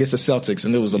night against the Celtics,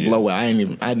 and it was a blowout.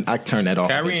 I turned that off.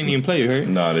 Kyrie didn't even play, right?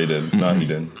 No, they didn't. No, he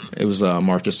didn't. It was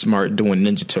Marcus Smart doing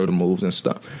Ninja Turtle moves and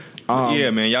stuff. Yeah,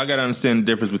 man, y'all got to understand the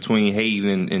difference between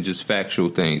hating and just factual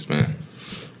things, man.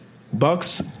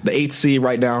 Bucks, the 8th seed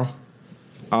right now.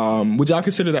 Would y'all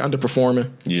consider that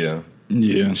underperforming? Yeah.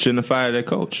 Yeah. Shouldn't have fired that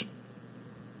coach.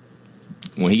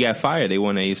 When he got fired, they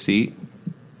won the 8th seed.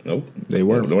 Nope. They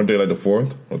weren't. Weren't they like the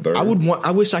 4th or 3rd?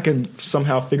 I wish I could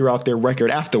somehow figure out their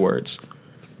record afterwards.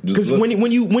 Because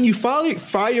when you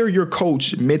fire your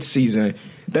coach mid-season,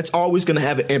 that's always going to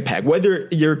have an impact. Whether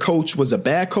your coach was a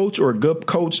bad coach or a good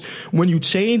coach, when you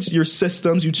change your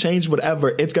systems, you change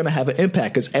whatever, it's going to have an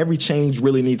impact because every change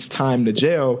really needs time to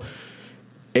gel.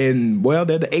 And, well,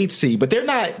 they're the 8th seed, but they're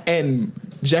not in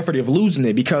jeopardy of losing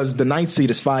it because the 9th seed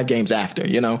is 5 games after,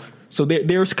 you know? So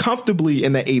they're comfortably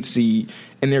in the 8th seed,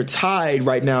 and they're tied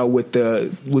right now with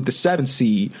the 7th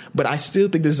seed. But I still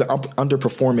think this is an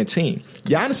underperforming team.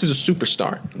 Giannis is a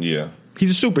superstar. Yeah.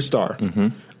 He's a superstar.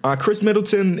 Mm-hmm. Chris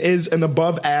Middleton is an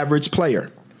above-average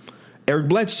player. Eric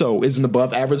Bledsoe is an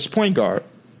above-average point guard.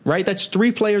 Right? That's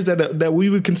 3 players that we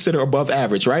would consider above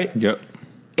average. Right? Yep.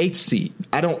 8th seed.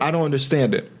 I don't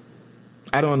understand it.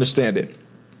 I don't understand it.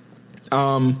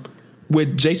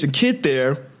 With Jason Kidd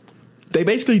there, they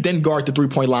basically didn't guard the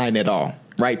 3-point line at all,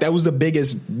 right? That was the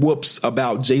biggest whoops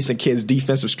about Jason Kidd's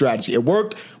defensive strategy. It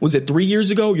worked. Was it 3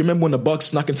 years ago? You remember when the Bucks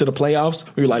snuck into the playoffs?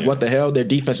 We were like, what the hell? Their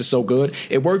defense is so good.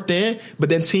 It worked then, but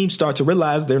then teams start to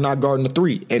realize they're not guarding the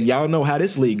 3. And y'all know how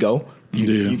this league go.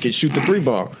 You can shoot the 3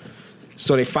 ball.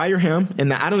 So they fire him,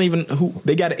 and I don't even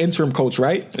they got an interim coach,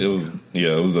 right? It was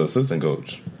an assistant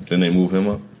coach. Then they move him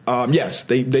up? Yes,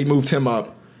 they moved him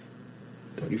up.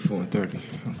 34 and 30.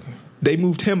 Okay. They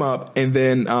moved him up, and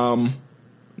then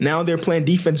now they're playing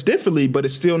defense differently, but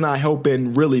it's still not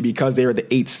helping really because they're the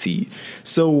 8th seed.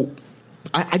 So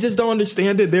I just don't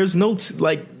understand it. There's no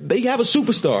they have a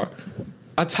superstar,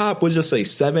 a top, we'll just say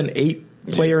 7-8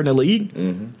 player in the league.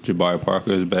 Mm-hmm. Jabari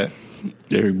Parker is back.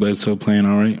 Eric Bledsoe playing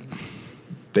all right.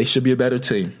 They should be a better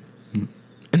team,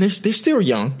 and they're still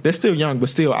young. They're still young, but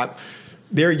still,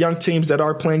 there are young teams that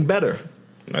are playing better.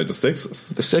 Like the Sixers.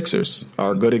 The Sixers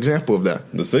are a good example of that.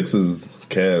 The Sixers,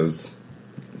 Cavs,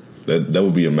 that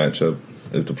would be a matchup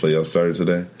if the playoffs started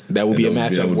today. That would be a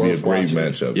matchup. That would be a great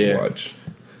matchup to watch.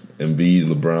 Embiid,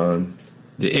 LeBron.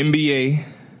 The NBA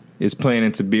is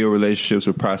planning to build relationships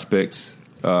with prospects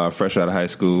fresh out of high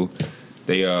school.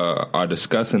 They are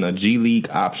discussing a G League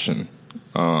option.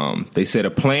 They said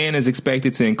a plan is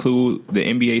expected to include the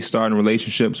NBA starting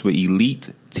relationships with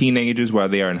elite teenagers while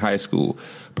they are in high school,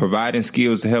 providing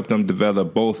skills to help them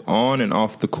develop both on and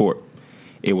off the court.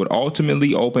 It would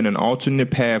ultimately open an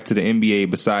alternate path to the NBA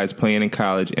besides playing in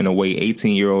college in a way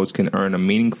 18-year-olds can earn a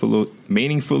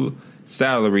meaningful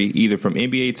salary either from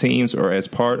NBA teams or as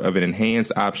part of an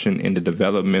enhanced option in the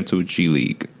developmental G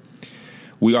League.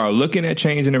 We are looking at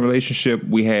changing the relationship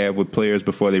we have with players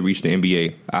before they reach the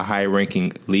NBA, a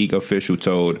high-ranking league official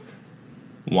told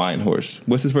Weinhorst.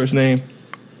 What's his first name?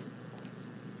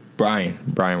 Brian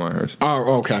Weinhorst.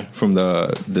 Oh, okay. From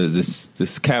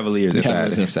this Cavaliers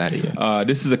Inside. Yeah.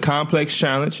 This is a complex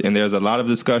challenge, and there's a lot of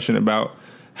discussion about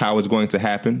how it's going to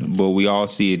happen. But we all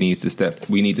see we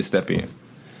need to step in.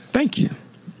 Thank you.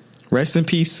 Rest in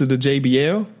peace to the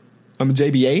JBL.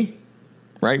 JBA.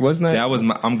 Right? Wasn't that? That was.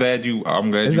 I'm glad you.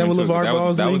 Is that what LeVar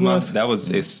Ball's league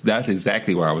was? That's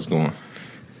exactly where I was going.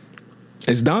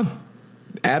 It's done.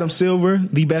 Adam Silver,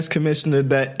 the best commissioner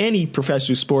that any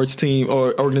professional sports team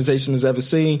or organization has ever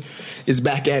seen, is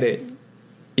back at it,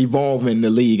 evolving the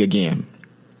league again.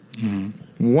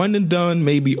 Mm-hmm. One and done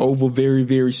may be over very,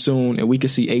 very soon, and we can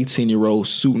see 18-year-olds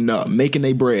suiting up, making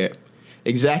their bread.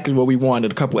 Exactly what we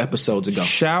wanted a couple episodes ago.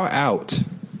 Shout out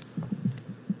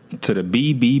to the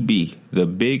BBB, the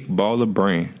Big Baller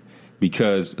Brand,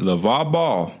 because LeVar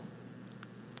Ball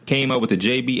came up with the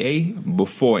JBA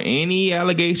before any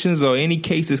allegations or any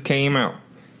cases came out.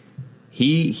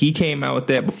 He came out with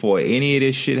that before any of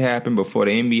this shit happened, before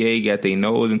the NBA got their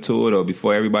nose into it, or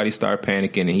before everybody started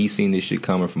panicking, and he seen this shit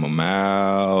coming from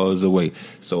miles away.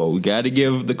 So we got to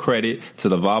give the credit to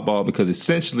LeVar Ball, because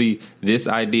essentially this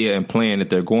idea and plan that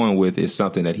they're going with is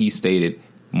something that he stated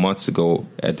months ago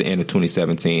at the end of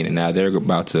 2017, and now they're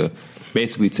about to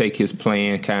basically take his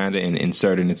plan kind of and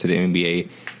insert it into the NBA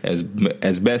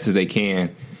as best as they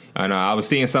can. And I was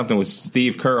seeing something with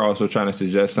Steve Kerr also trying to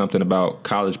suggest something about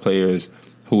college players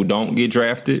who don't get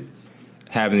drafted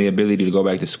having the ability to go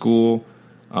back to school.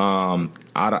 I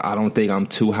don't think I'm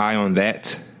too high on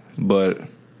that, but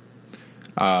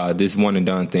this one and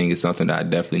done thing is something that I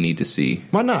definitely need to see.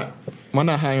 Why not? Why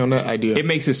not hang on that idea? It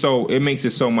makes it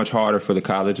so much harder for the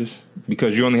colleges,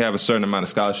 because you only have a certain amount of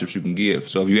scholarships you can give.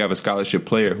 So if you have a scholarship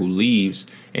player who leaves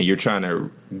and you're trying to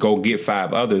go get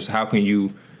 5 others, how can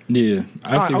you? Yeah,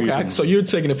 I see. Okay, so you're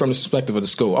taking it from the perspective of the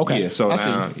school. Okay, yeah. So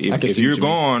now, if you're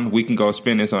gone, we can go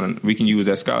spend this on. We can use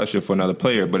that scholarship for another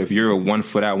player. But if you're 1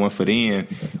 foot out, 1 foot in,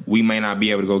 we may not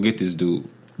be able to go get this dude.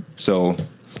 So.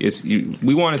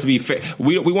 We want it to be fair.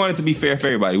 We want it to be fair for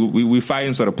everybody. We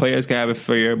fighting so the players can have it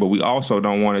fair, but we also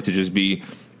don't want it to just be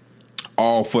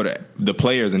all for the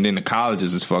players and then the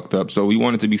colleges is fucked up. So we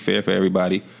want it to be fair for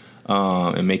everybody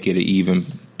and make it an even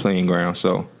playing ground.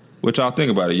 So what y'all think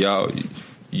about it, y'all?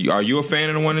 Are you a fan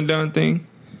of the one and done thing?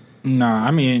 Nah, I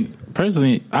mean,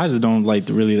 personally, I just don't like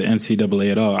the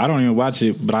NCAA at all. I don't even watch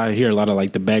it, but I hear a lot of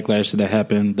like the backlash that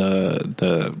happened,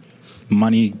 the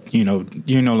money,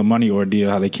 the money ordeal,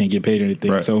 how they can't get paid or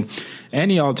anything. Right. So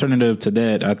any alternative to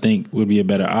that, I think, would be a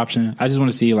better option. I just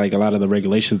want to see like a lot of the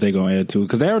regulations they're going to add to it,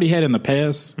 because they already had in the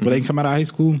past where they come out of high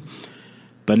school,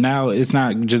 but now it's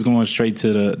not just going straight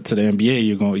to the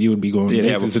NBA. You would be going to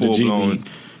the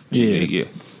G League. Yeah.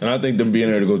 And I think them being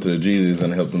able to go to the G League is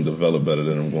going to help them develop better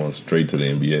than them going straight to the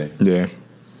NBA. Yeah,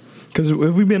 because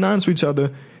if we've been honest with each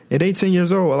other, at 18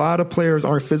 years old, a lot of players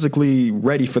aren't physically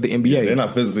ready for the NBA. Yeah, they're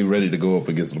not physically ready to go up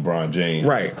against LeBron James.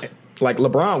 Right. Like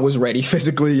LeBron was ready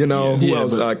physically, Who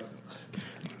else?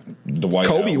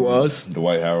 Kobe was.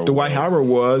 Dwight Howard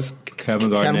was. Kevin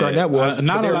Garnett was.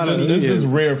 Not a lot of this is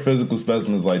rare physical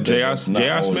specimens like J.R.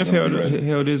 Smith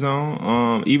held his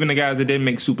own. Even the guys that didn't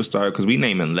make superstar, because we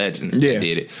naming legends that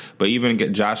did it. But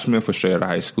even Josh Smith was straight out of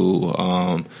high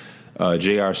school.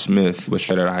 J.R. Smith was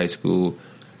straight out of high school.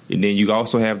 And then you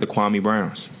also have the Kwame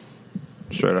Browns,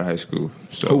 straight out of high school.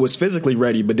 So. Who was physically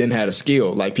ready but didn't have a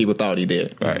skill like people thought he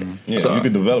did. Right. Yeah, so you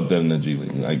can develop that in the G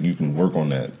League. Like, you can work on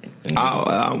that.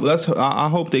 I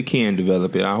hope they can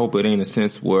develop it. I hope it ain't a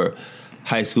sense where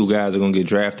high school guys are going to get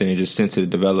drafted and just sent to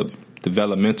the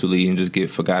developmentally and just get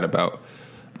forgotten about.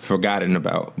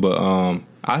 But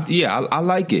I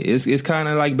like it. It's kind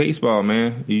of like baseball,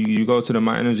 man. You go to the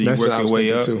minors and you work your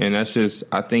way up, and that's just,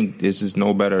 I think this is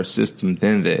no better system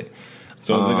than that.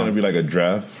 So is it going to be like a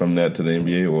draft from that to the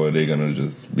NBA, or are they going to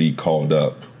just be called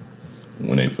up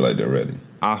when they feel like they're ready?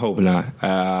 I hope not.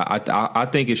 I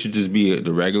think it should just be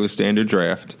the regular standard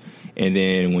draft, And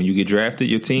then when you get drafted,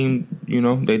 your team,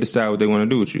 they decide what they want to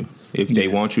do with you. If they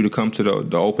want you to come to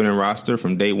the opening roster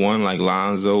from day one, like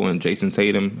Lonzo and Jason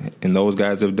Tatum and those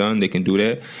guys have done, they can do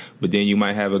that. But then you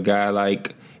might have a guy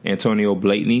like Antonio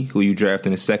Blatney, who you draft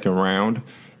in the second round,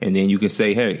 and then you can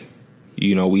say, hey,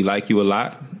 we like you a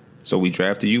lot, so we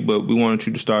drafted you, but we wanted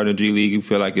you to start in the G League. We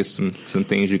feel like it's some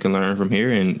things you can learn from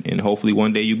here, and hopefully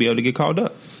one day you'll be able to get called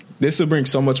up. This will bring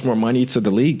so much more money to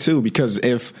the league, too, because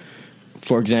if,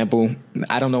 for example,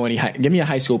 I don't know any. Give me a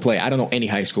high school player. I don't know any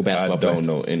high school basketball players. I don't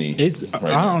know any.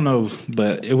 I don't know,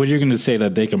 but what you're going to say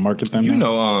that they can market them?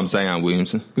 Zion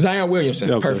Williamson. Zion Williamson,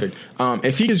 okay. Perfect.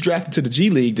 If he gets drafted to the G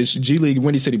League, the G League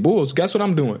Windy City Bulls, guess what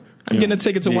I'm doing? I'm getting a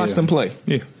ticket to watch them play.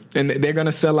 Yeah. And they're going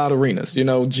to sell out arenas.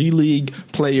 G League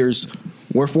players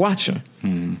worth watching.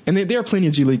 And there are plenty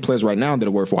of G League players right now that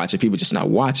are worth watching. People just not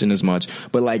watching as much.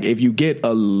 But like if you get a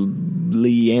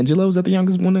LiAngelo, is that the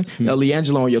youngest one? A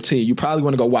LiAngelo on your team, you probably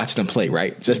want to go watch them play,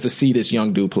 right? Just to see this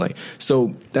young dude play.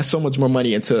 So that's so much more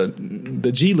money into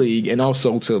the G League and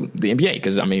also to the NBA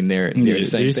because they're the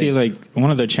same Did you see like one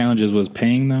of their challenges was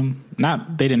paying them?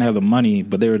 Not they didn't have the money,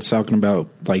 but they were talking about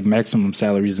like maximum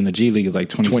salaries in the G League is like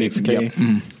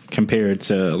 $26K. Compared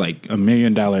to like $1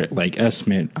 million like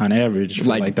estimate on average,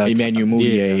 like Emmanuel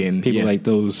Mudiay and people like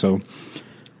those. So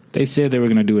they said they were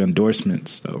going to do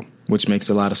endorsements, though, which makes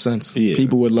a lot of sense. Yeah.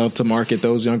 People would love to market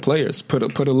those young players. Put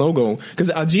a logo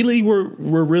because G League were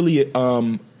really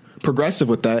progressive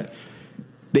with that.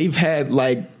 They've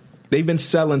been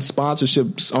selling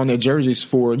sponsorships on their jerseys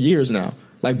for years now.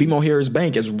 Like BMO Harris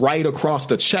Bank is right across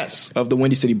the chest of the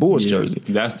Windy City Bulls jersey.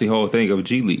 That's the whole thing of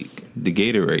G League, the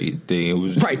Gatorade thing. It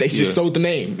was right. They just sold the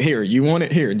name. Here, you want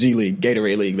it? Here, G League,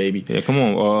 Gatorade League, baby. Yeah, come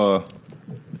on.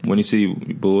 Windy City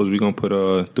Bulls, we gonna put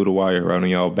Through the Wire right on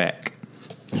y'all back.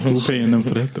 Who paying them for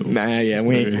that though? Nah, yeah,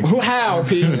 we ain't. How,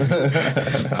 P?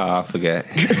 I forgot.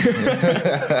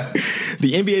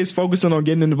 The NBA is focusing on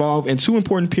getting involved in two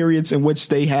important periods in which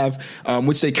they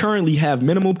currently have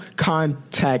minimal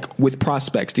contact with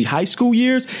prospects: the high school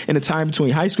years and the time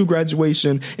between high school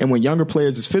graduation and when younger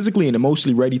players is physically and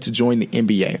emotionally ready to join the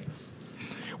NBA.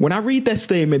 When I read that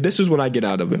statement, this is what I get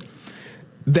out of it: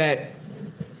 that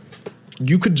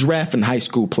you could draft a high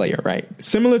school player, right?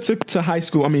 Similar to high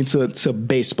school, to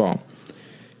baseball.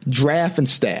 Draft and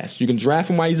stash. You can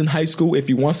draft him while he's in high school. If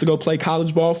he wants to go play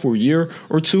college ball for a year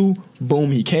or two,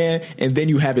 boom, he can. And then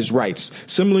you have his rights.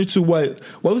 Similar to what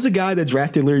was the guy that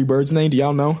drafted Larry Bird's name? Do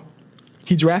y'all know?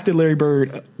 He drafted Larry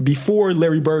Bird before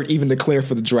Larry Bird even declared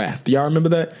for the draft. Do y'all remember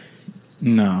that?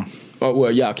 No. Oh,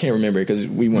 well, y'all can't remember it because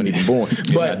we weren't even born.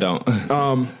 But I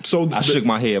don't. So I shook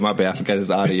my head. My bad. I forgot his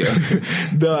audio.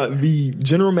 The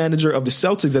general manager of the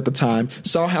Celtics at the time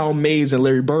saw how amazing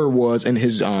Larry Bird was in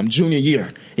his junior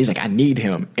year. He's like, I need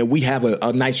him. And we have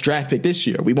a nice draft pick this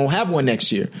year. We won't have one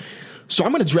next year. So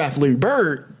I'm going to draft Larry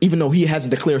Bird, even though he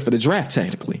hasn't declared for the draft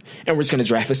technically. And we're just going to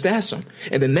draft and stash him.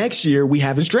 And then next year, we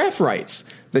have his draft rights.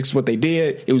 That's what they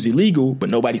did. It was illegal, but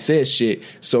nobody says shit.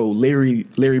 So Larry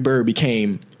Bird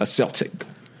became a Celtic.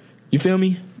 You feel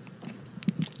me?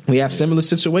 We have similar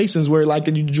situations where, like,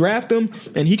 you draft him,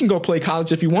 and he can go play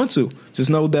college if he wants to. Just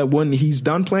know that when he's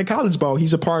done playing college ball,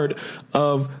 he's a part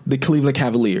of the Cleveland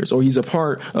Cavaliers or he's a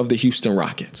part of the Houston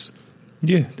Rockets.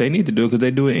 Yeah, they need to do it because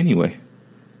they do it anyway.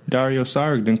 Dario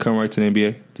Saric didn't come right to the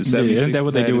NBA. Isn't that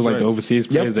what they do with like the overseas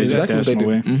players? Yep, they just stash them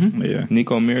away. Mm-hmm. Yeah,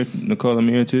 Nikola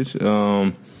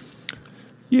Mirotic.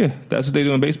 Yeah, that's what they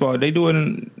do in baseball. They do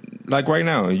it like right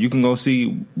now. You can go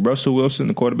see Russell Wilson,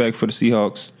 the quarterback for the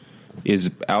Seahawks,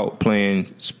 is out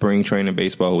playing spring training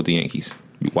baseball with the Yankees.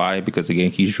 Why? Because the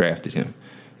Yankees drafted him,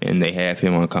 and they have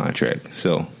him on contract.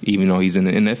 So even though he's in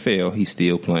the NFL, he's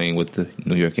still playing with the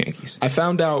New York Yankees. I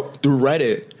found out through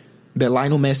Reddit that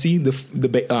Lionel Messi,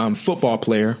 the football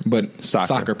player, but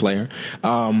soccer player,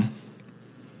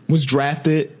 was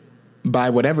drafted by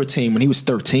whatever team when he was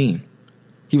 13.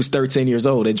 He was 13 years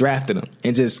old. They drafted him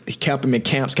and just kept him in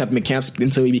camps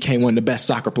until he became one of the best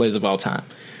soccer players of all time,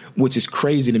 which is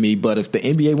crazy to me. But if the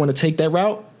NBA want to take that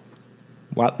route,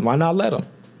 why not let him?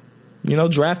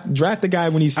 Draft the guy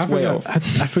when he's 12.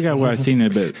 I forgot where I seen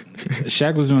it, but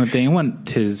Shaq was doing a thing. It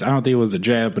wasn't I don't think it was a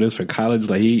draft, but it was for college.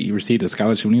 Like he received a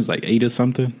scholarship when he was like 8 or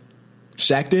something.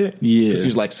 Shaq did? Yeah. Because he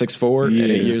was like 6'4"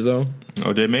 at 8 years old.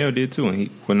 Oh, Jay Mayo did too. And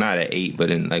not at 8, but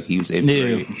he was 8th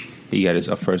grade. He got his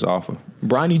first offer.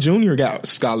 Bronny Jr. got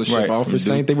scholarship offers.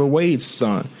 Same thing with Wade's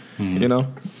son.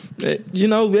 Mm-hmm.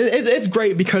 It's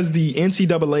great because the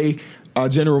NCAA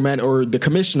general man or the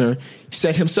commissioner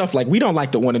said himself, like, we don't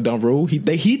like the one and done rule. He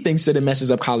thinks that it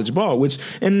messes up college ball, which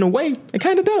in a way it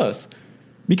kind of does.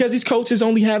 Because these coaches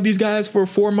only have these guys for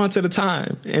 4 months at a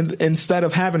time, and instead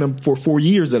of having them for 4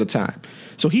 years at a time.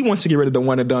 So he wants to get rid of the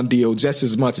one and done deal just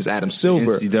as much as Adam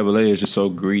Silver. NCAA is just so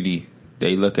greedy.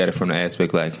 They look at it from the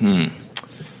aspect like,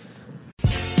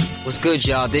 What's good,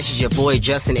 y'all? This is your boy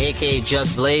Justin, a.k.a.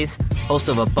 Just Blaze, host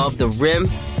of Above the Rim.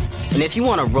 And if you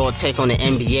want a raw take on the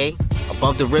NBA,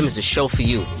 Above the Rim is a show for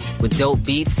you. With dope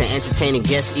beats and entertaining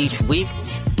guests each week,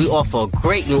 we offer a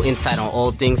great new insight on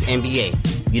all things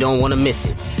NBA. You don't want to miss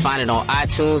it. Find it on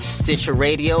iTunes, Stitcher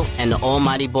Radio, and the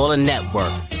Almighty Baller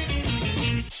Network.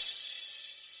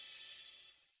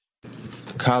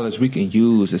 college we can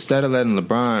use, instead of letting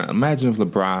LeBron, imagine if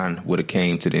LeBron would have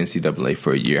came to the NCAA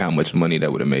for a year, how much money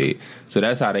that would have made. So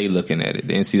that's how they looking at it.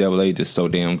 The NCAA just so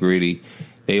damn greedy.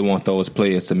 They want those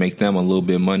players to make them a little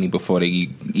bit of money before they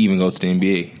even go to the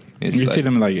NBA. It's you see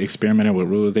them like experimenting with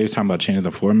rules. They were talking about changing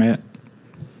the format.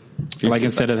 Like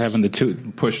instead of having the two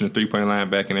pushing the 3-point line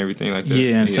back and everything like that.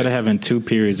 Yeah, instead of having 2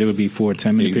 periods, it would be 4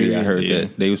 10-minute periods. I heard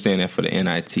that. They were saying that for the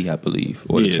NIT, I believe,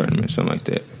 or the tournament, something like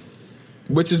that.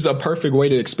 Which is a perfect way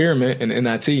to experiment in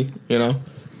NIT, you know.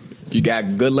 You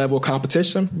got good level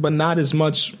competition, but not as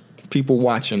much people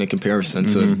watching in comparison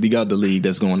to the other league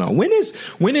that's going on. When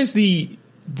is the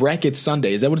bracket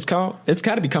Sunday? Is that what it's called? It's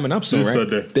got to be coming up soon, right?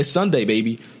 Sunday. This Sunday,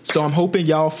 baby. So I'm hoping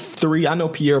y'all 3, I know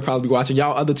Pierre will probably be watching.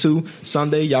 Y'all other 2,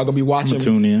 Sunday, y'all going to be watching.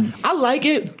 Tune in. I like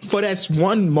it for that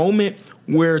one moment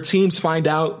where teams find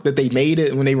out that they made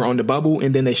it when they were on the bubble,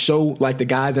 and then they show like the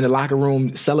guys in the locker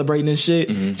room celebrating and shit.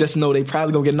 Just know they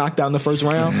probably gonna get knocked out in the first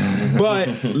round.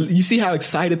 But you see how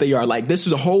excited they are. Like, this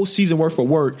is a whole season worth of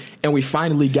work, and we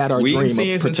finally got our dream of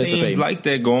participating. Teams like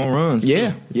that go on runs.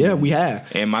 Yeah, we have.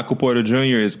 And Michael Porter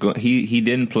Jr. he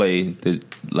didn't play the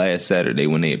last Saturday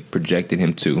when they projected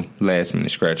him to last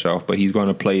minute scratch off, but he's going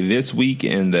to play this week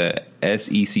in the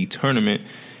SEC tournament,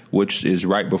 which is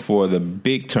right before the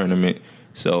big tournament.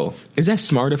 So is that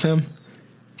smart of him?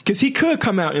 Because he could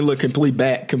come out and look completely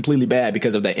bad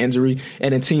because of that injury,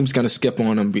 and then team's going to skip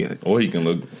on him. Or he can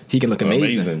look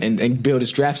amazing. And build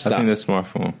his draft stock. I think that's smart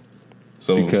for him.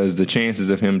 So, because the chances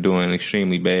of him doing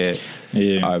extremely bad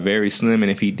are very slim,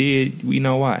 and if he did, we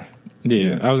know why.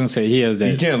 Yeah, I was gonna say he has that.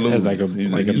 He can't lose.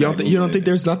 You don't think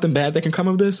there's nothing bad that can come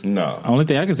of this? No. The only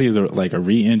thing I can see is a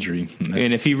re-injury.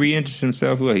 And if he re-injures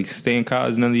himself, he stay in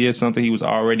college another year. Something he was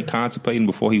already contemplating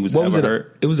before he was ever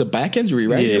hurt. It was a back injury,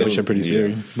 right? Yeah, which are pretty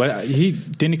serious. But he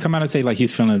come out and say like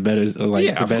he's feeling better. Like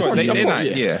yeah, the of course.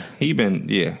 He been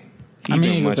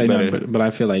much better. But I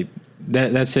feel like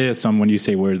that says something when you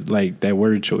say words like that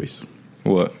word choice.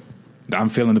 What? I'm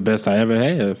feeling the best I ever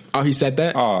have. Oh, he said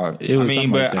that? Oh, what you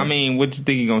think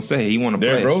he gonna say? He want to play.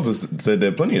 Derrick Rose said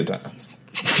that plenty of times.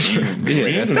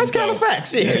 That's kind of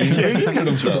facts.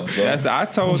 I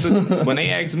told them when they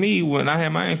asked me when I had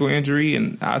my ankle injury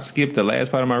and I skipped the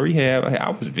last part of my rehab,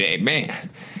 I was man.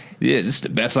 Yeah, this is the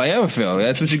best I ever felt.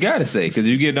 That's what you gotta say, because if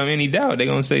you give them any doubt, they're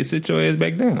gonna say sit your ass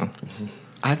back down.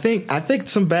 I think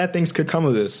some bad things could come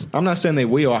of this. I'm not saying they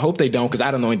will. I hope they don't, because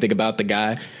I don't know anything about the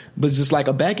guy. But it's just like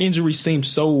a back injury seems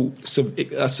so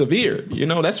severe. You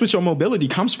know, that's what your mobility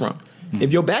comes from.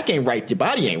 If your back ain't right, your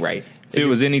body ain't right. If it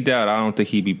was any doubt, I don't think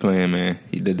he'd be playing, man.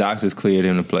 The doctors cleared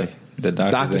him to play. The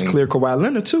doctors cleared Kawhi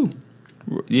Leonard, too.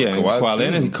 Yeah,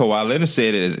 Kawhi Leonard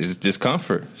said it's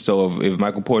discomfort. So if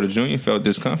Michael Porter Jr. felt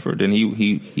discomfort, then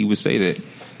he would say that.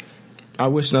 I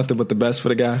wish nothing but the best for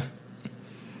the guy.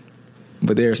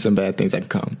 But there are some bad things that can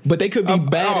come. But they could be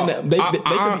bad.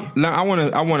 I want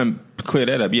to clear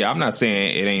that up. Yeah, I'm not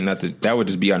saying it ain't nothing. That would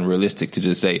just be unrealistic to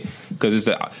just say, because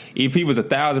if he was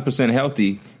 1,000%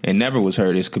 healthy and never was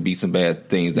hurt, this could be some bad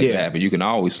things that could happen. You can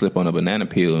always slip on a banana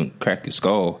peel and crack your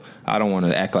skull. I don't want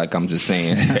to act like I'm just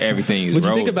saying everything is. But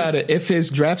you think about it, if his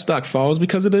draft stock falls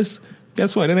because of this,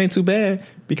 guess what? It ain't too bad,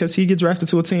 because he gets drafted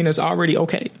to a team that's already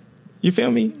okay. You feel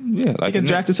me? Yeah, like he get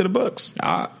drafted to the Bucks,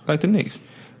 like the Knicks.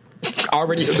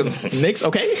 Already the Knicks,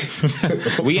 okay.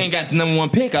 We ain't got the number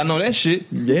 1 pick. I know that shit.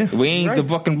 Yeah, we ain't the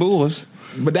fucking Bulls.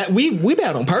 But that we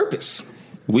bad on purpose.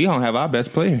 We don't have our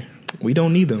best player. We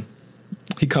don't need them.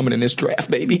 He coming in this draft,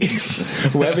 baby.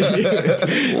 Whoever he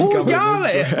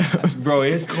is. Bro,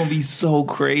 it's gonna be so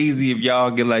crazy if y'all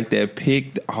get like that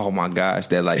pick. Oh my gosh,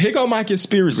 that like here go my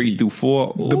conspiracy. 3 through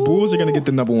 4. The Bulls are gonna get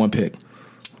the number 1 pick.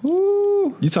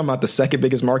 Ooh. You talking about the second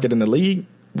biggest market in the league?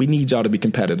 We need y'all to be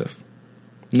competitive.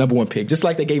 Number 1 pick, just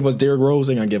like they gave us Derrick Rose,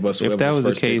 they're gonna give us. If that was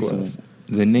the case,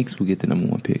 the Knicks would get the number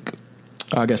 1 pick.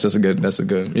 I guess that's a good.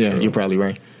 Yeah, you're probably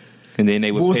right. And then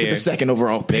they would Bulls get the second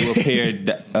overall pick. They would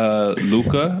pair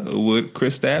Luka with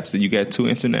Kristaps, and you got 2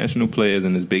 international players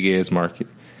in this big ass market.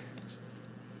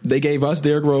 They gave us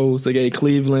Derrick Rose. They gave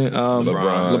Cleveland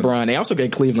LeBron. They also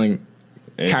gave Cleveland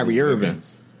Kyrie Irving.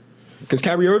 Because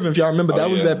Kyrie Irving, if y'all remember, that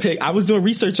was that pick. I was doing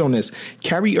research on this.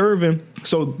 Kyrie Irving,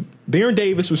 so Baron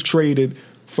Davis was traded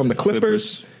from the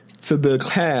Clippers to the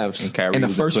Cavs in the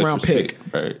first round pick.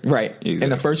 Right. Exactly. In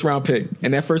the first round pick.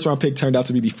 And that first round pick turned out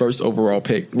to be the first overall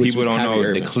pick. Which People was don't Kyrie know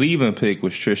Irving. the Cleveland pick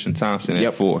was Tristan Thompson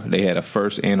at 4. They had a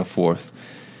first and a fourth.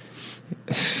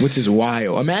 Which is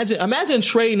wild. Imagine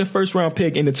trading the first round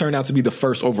pick and it turned out to be the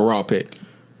first overall pick.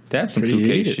 That's some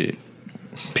 2K shit.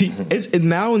 It's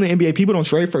now in the NBA, people don't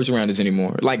trade first rounders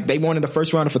anymore. Like, they wanted a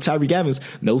first rounder for Tyreek Evans.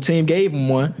 No team gave him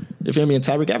one. You feel me? And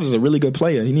Tyreek Evans is a really good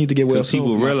player. He needs to get well soon.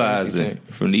 People realize that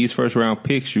from these first round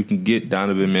picks, you can get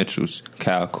Donovan Mitchell's,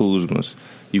 Kyle Kuzma's.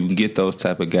 You can get those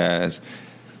type of guys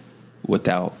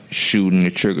without shooting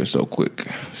the trigger so quick.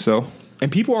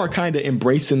 And people are kind of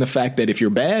embracing the fact that if you're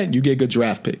bad, you get good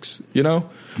draft picks. You know?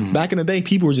 Back in the day,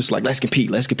 people were just like, let's compete,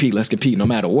 no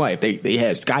matter what. If they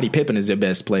had Scottie Pippen as their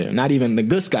best player, not even the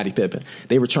good Scottie Pippen.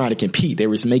 They were trying to compete. They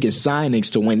were making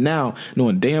signings to win now,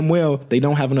 knowing damn well they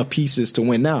don't have enough pieces to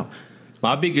win now.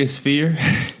 My biggest fear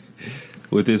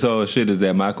with this whole shit is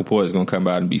that Michael Porter is going to come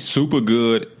out and be super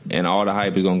good, and all the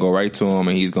hype is going to go right to him,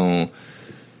 and he's going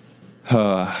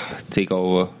to take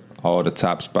over all the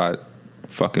top spot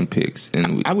fucking picks.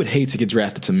 And I would hate to get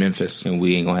drafted to Memphis, and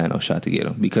we ain't gonna have no shot to get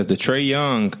him because the Trae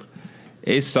Young.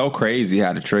 It's so crazy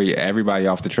how everybody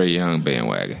off the Trae Young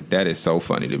bandwagon. That is so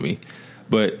funny to me,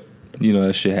 but you know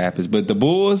that shit happens. But the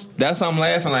Bulls, that's why I'm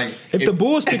laughing. Like if the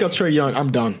Bulls pick up Trae Young,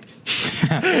 I'm done.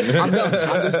 I'm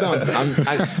just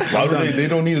done. They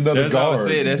don't need another guard.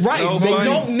 That's right? So they funny.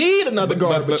 don't need another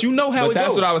guard, but you know how it goes.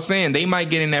 That's what I was saying. They might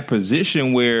get in that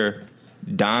position where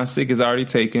Doncic is already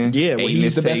taken. Yeah, well,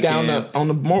 he's the best guy on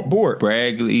the board.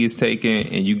 Bradley is taken,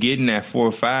 and you get in that 4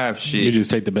 or 5 shit. You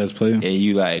just take the best player, and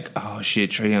you like, oh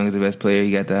shit, Trae Young is the best player. He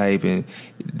got the hype, and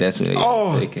that's what they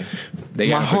got taken.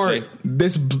 My heart.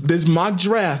 This mock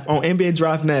draft on NBA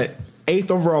DraftNet,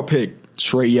 8th overall pick.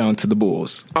 Trae Young to the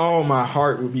Bulls. Oh, my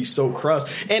heart would be so crushed,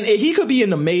 and he could be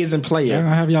an amazing player.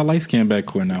 I have y'all light skin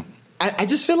backcourt now. I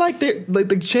just feel like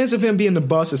the chance of him being the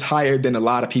bust is higher than a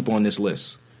lot of people on this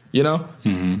list. You know?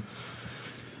 Mm-hmm.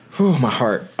 Oh, my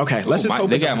heart. Okay, let's just hope.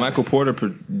 They got Michael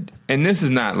Porter, and this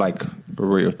is not like a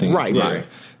real thing. Right.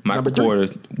 Michael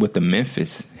Porter with the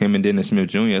Memphis, him and Dennis Smith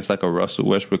Jr. It's like a Russell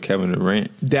Westbrook, Kevin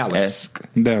Durant. Dallas.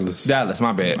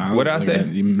 My bad. What did I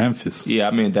say? Memphis. Yeah,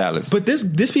 I mean Dallas. But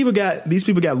these people got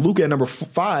Luka at number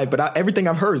 5. But everything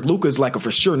I've heard is Luka is like a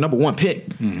for sure number 1 pick.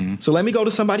 Mm-hmm. So let me go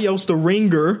to somebody else. The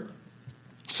Ringer.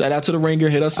 Shout out to the Ringer.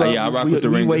 Hit us up. Yeah, I rock with the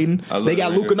Ringer. Waiting. They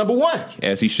got Luka number 1,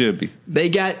 as he should be. They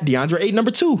got DeAndre Ayton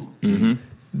number 2. Mm-hmm.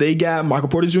 They got Michael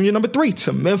Porter Jr. number 3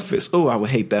 to Memphis. Oh, I would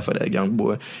hate that for that young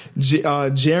boy.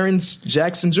 Jaren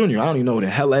Jackson Jr. I don't even know what the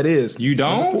hell that is. You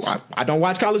don't? I don't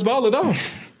watch college ball at all.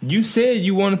 You said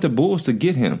you wanted the Bulls to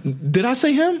get him. Did I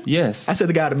say him? Yes. I said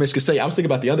the guy at Michigan State. I was thinking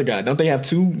about the other guy. Don't they have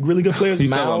 2 really good players? You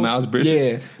talking about Miles Bridges?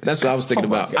 Yeah, that's what I was thinking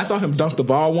about. I saw him dunk the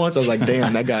ball once. I was like,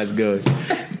 damn, that guy's good.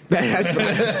 That's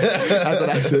what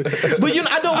I said. But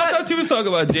I thought you was talking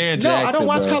about Jaren Jackson. No, I don't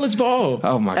watch college ball.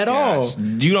 Oh my god! At all.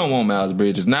 You don't want Miles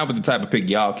Bridges. Not with the type of pick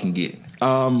y'all can get.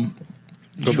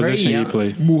 What position you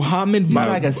play? Muhammad.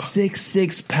 Like a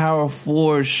 6'6" power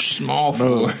forward, small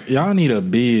forward. Y'all need a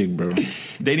big, bro.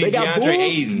 They got DeAndre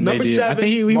Ayton. Number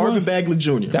 7, Marvin Bagley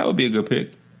Jr. That would be a good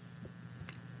pick.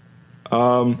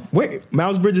 Wait,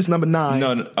 Miles Bridges number 9.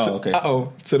 No. Oh, okay.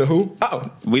 To the who?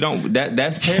 We don't.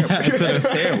 That's terrible. That's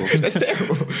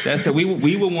terrible. That's terrible.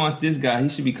 We would want this guy. He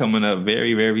should be coming up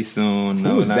very, very soon.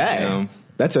 Who was that?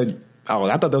 That's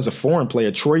I thought that was a foreign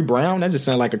player. Troy Brown. That just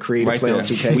sounded like a creative player on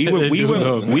 2K.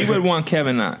 We would want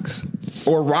Kevin Knox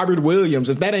or Robert Williams.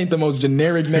 If that ain't the most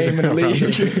generic name in the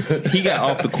league. He got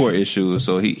off the court issues,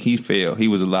 so he failed. He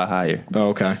was a lot higher. Oh,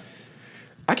 okay.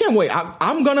 I can't wait.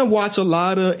 I'm going to watch a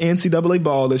lot of NCAA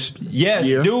ball this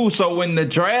year. Dude. So when the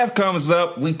draft comes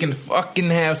up, we can fucking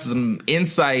have some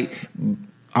insight.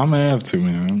 I'm going to have to,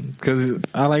 man. Because,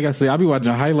 like I said, I'll be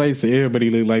watching highlights and everybody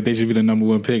look like they should be the number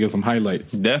 1 pick and some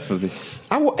highlights. Definitely.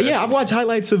 I've watched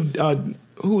highlights of,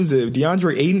 who was it?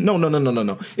 DeAndre Ayton? No.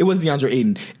 It was DeAndre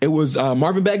Ayton. It was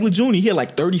Marvin Bagley Jr. He had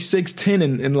like 36, 10,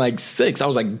 and like 6. I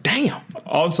was like, damn.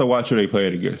 Also watch who they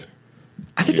played against.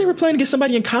 I think they were playing against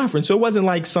somebody in conference, so it wasn't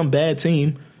like some bad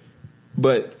team.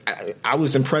 But I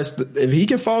was impressed. If he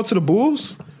can fall to the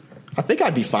Bulls, I think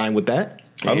I'd be fine with that.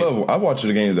 I watch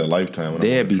the games at Lifetime.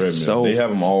 They'd be so. They have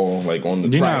them all like on the.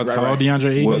 Do you know how tall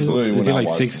DeAndre Ayton is? Is he like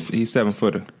 6? He's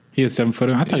 7-footer. He is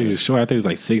 7-footer. I thought he was short. I thought he was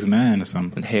like 6'9" or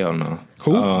something. Hell no.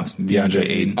 Who? DeAndre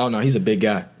Ayton. Oh no, he's a big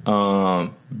guy.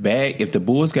 If the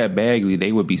Bulls got Bagley,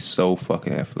 they would be so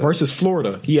fucking athletic. Versus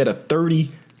Florida, he had a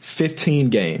 30-15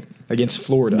 game. against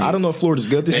Florida. I don't know if Florida's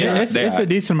good this year. It's a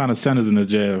decent amount of centers in the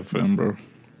jab for them, bro.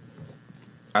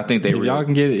 I think they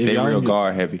real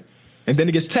guard heavy. And then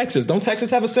against Texas. Don't Texas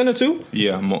have a center too?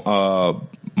 Yeah,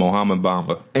 Mohamed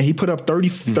Bamba. And he put up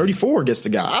 34 against the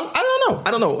guy. I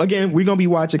don't know. Again, we're going to be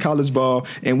watching college ball,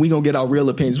 and we're going to get our real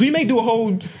opinions. We may do a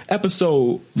whole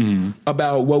episode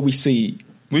about what we see.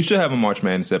 We should have a March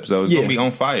Madness episode. It's going to be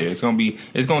on fire. It's going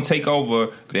to take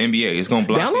over the NBA. It's going to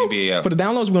block downloads? the NBA out. For the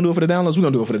downloads, we're going to do it for the downloads. We're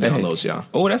going to do it for the downloads, y'all.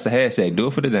 Oh, that's a hashtag. Do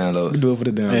it for the downloads. Do it for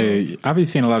the downloads. Hey, I've been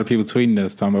seeing a lot of people tweeting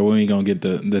this, talking about when we going to get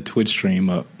the Twitch stream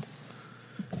up.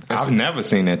 I've never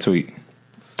seen that tweet.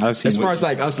 I've seen as far as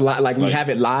like us, like we have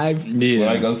it live. Yeah,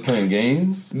 like us playing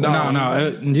games. No.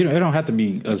 It don't have to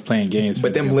be us playing games,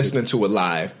 but them listening to it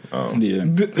live. Yeah,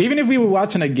 even if we were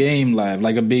watching a game live,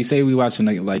 like say we watching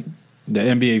like the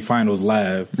NBA Finals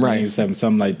live, right? Game 7,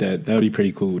 something like that. That would be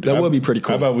pretty cool. That would be pretty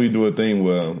cool. How about we do a thing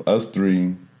where us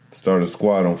three start a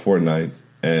squad on Fortnite?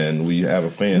 And we have a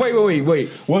fan. Wait.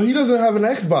 Well, he doesn't have an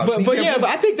Xbox. But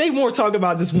I think they more talk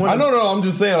about just one. I don't know. I'm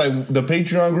just saying, like the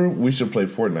Patreon group, we should play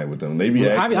Fortnite with them.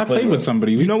 Maybe I played with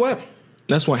somebody. You know what?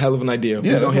 That's one hell of an idea.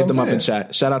 Yeah, we're gonna hit them up in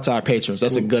chat. Shout out to our patrons.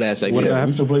 That's a good ass idea. Yeah,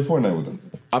 we should play Fortnite with them.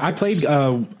 I played.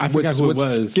 I forgot who it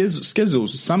was. Skizzles,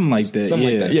 something like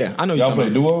that. Yeah, I know y'all play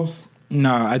duos.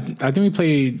 No, I think we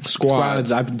played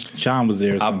squads. John was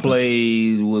there. I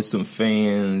played with some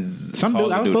fans. Some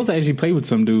dude. I was supposed to actually play with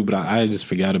some dude, but I just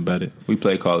forgot about it. We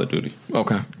played Call of Duty.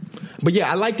 Okay, but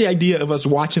yeah, I like the idea of us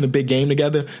watching a big game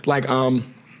together. Like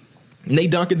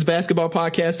Nate Duncan's basketball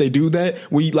podcast, they do that.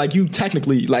 We you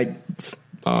technically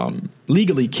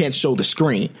legally can't show the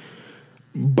screen,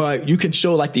 but you can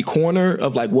show like the corner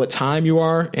of like what time you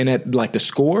are and at like the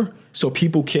score, so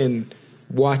people can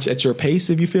watch at your pace,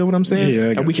 if you feel what I'm saying. Yeah,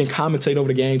 and we can commentate over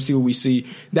the game, see what we see.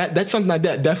 That's something like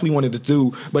that definitely wanted to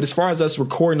do. But as far as us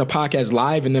recording the podcast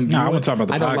live and then I wasn't talking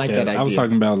about the podcast. don't like that idea. I was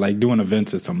talking about like doing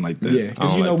events or something like that. Yeah,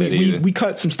 because we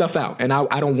cut some stuff out, and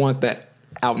I don't want that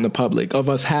out in the public of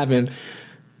us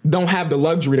don't have the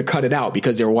luxury to cut it out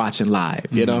because they're watching live,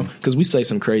 you know? Because we say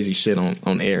some crazy shit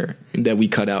on air that we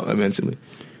cut out eventually.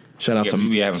 Shout out to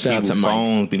Mike.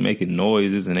 Phones be making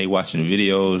noises and they watching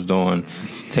videos doing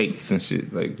takes and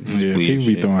shit. Like people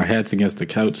be throwing hats against the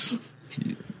couch.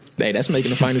 Hey, that's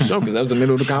making the final show because that was the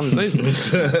middle of the conversation.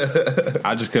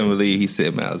 I just couldn't believe he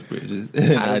said Miles Bridges.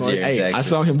 I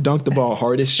saw him dunk the ball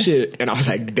hard as shit, and I was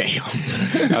like, damn.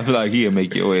 I feel like he'll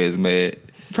make your ass mad.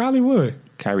 Probably would.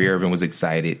 Kyrie Irving was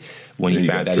excited when he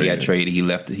found out he got traded. He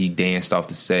left. He danced off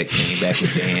the set, came back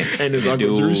and danced. And his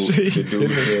Uncle Drew shit. The dude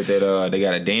said that they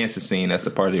got a dancing scene. That's the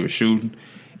part they were shooting.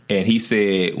 And he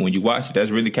said, when you watch it,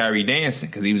 that's really Kyrie dancing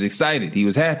because he was excited. He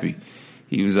was happy.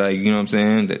 He was like, you know what I'm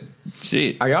saying? That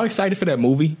shit. Are y'all excited for that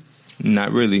movie?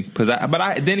 Not really, but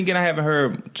then again, I haven't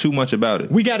heard too much about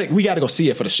it. We got to go see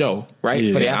it for the show, right?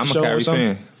 Yeah, for the after I'm a show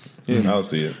Kyrie fan. Yeah, I'll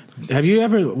see it. Have you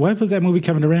ever? What was that movie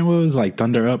Kevin Durant was like?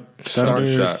 Thunderstruck.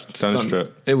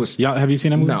 It was. Y'all, have you seen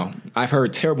that movie? No, I've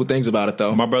heard terrible things about it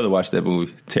though. My brother watched that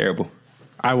movie. Terrible.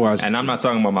 I watched, and I'm not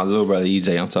talking about my little brother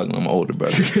EJ. I'm talking about my older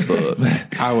brother.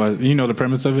 But I was. You know the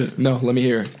premise of it? No, let me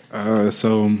hear it.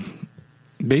 So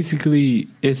basically,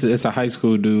 it's a high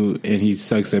school dude, and he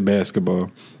sucks at basketball.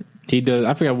 He does.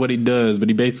 I forgot what he does, but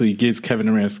he basically gets Kevin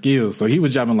Durant's skills. So he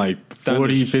was dropping like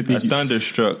 40, 50.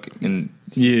 Thunderstruck and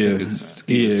yeah.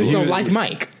 So like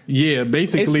Mike. Yeah,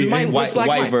 basically white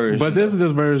version. But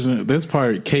this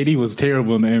part, KD was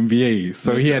terrible in the NBA,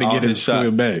 so he had to get his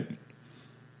skill back.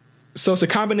 So it's a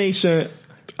combination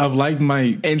of like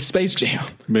Mike and Space Jam.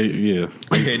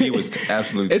 KD was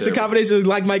absolutely. It's terrible. A combination of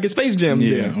like Mike and Space Jam.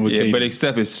 Yeah, but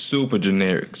except it's super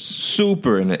generic,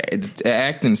 and the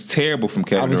acting's terrible from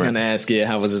Kevin. I was going to ask you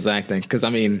how was his acting because I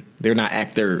mean they're not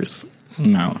actors.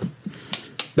 No.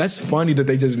 That's funny that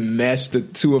they just meshed the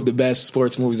two of the best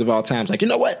sports movies of all time. It's like, you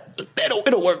know what?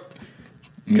 It'll work.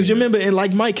 Because you remember in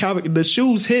like Mike, how the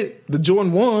shoes hit the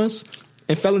Jordan 1s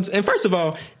and fell into. And first of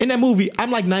all, in that movie,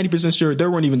 I'm like 90% sure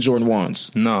there weren't even Jordan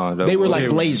 1s. No, they were like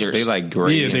Blazers. They like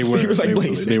gray. Yeah, they were like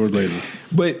Blazers. They were Blazers.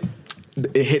 But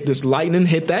it hit this lightning,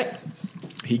 hit that.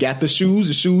 He got the shoes.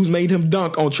 The shoes made him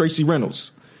dunk on Tracy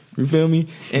Reynolds. You feel me?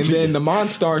 And then the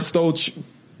Monstars stole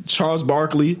Charles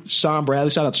Barkley, Sean Bradley.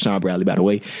 Shout out to Sean Bradley, by the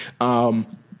way. Muggsy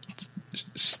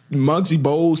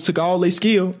Bogues took all their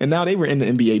skill, and now they were in the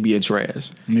NBA being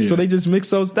trash. Yeah. So they just mixed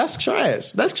those. That's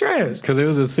trash. That's trash. Because there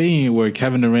was a scene where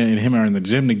Kevin Durant and him are in the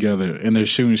gym together, and they're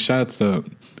shooting shots up.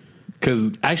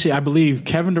 Because actually, I believe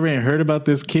Kevin Durant heard about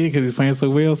this kid because he's playing so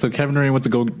well. So Kevin Durant went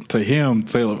to go to him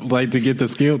to get the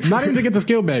skill, not even to get the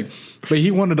skill back, but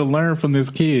he wanted to learn from this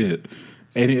kid.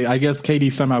 And I guess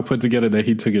KD somehow put together that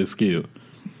he took his skill.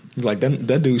 Like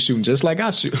that dude shooting just like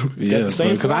I shoot. Yeah, because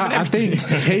I think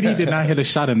KD did not hit a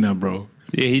shot in there, bro.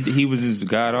 Yeah, he was just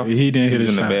god off. He didn't hit he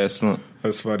was a in shot. a bad slump.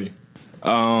 That's funny.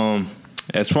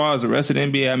 As far as the rest of the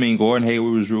NBA, I mean, Gordon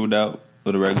Hayward was ruled out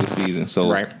for the regular season, so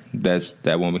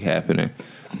that won't be happening.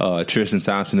 Tristan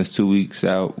Thompson is 2 weeks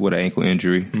out with an ankle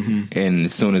injury, and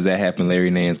as soon as that happens, Larry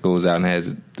Nance goes out and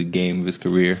has the game of his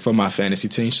career. For my fantasy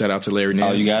team, shout out to Larry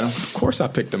Nance. Oh, you got him? Of course, I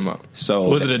picked him up. So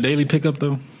Was it a daily pickup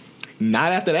though?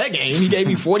 Not after that game. He gave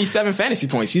me 47 fantasy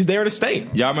points. He's there to stay.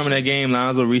 y'all remember that game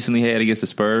Lonzo recently had against the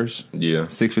Spurs? Yeah.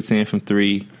 6 for 10 from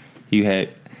 3.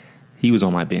 He was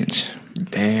on my bench.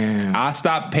 Damn. I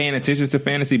stopped paying attention to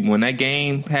fantasy, but when that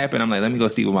game happened, I'm like, let me go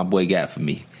see what my boy got for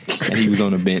me. And he was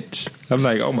on the bench. I'm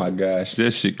like, oh my gosh,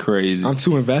 this shit crazy. I'm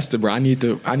too invested, bro. I need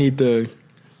to.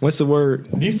 What's the word?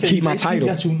 Keep my title.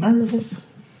 Got you nervous?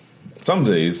 Some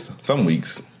days, some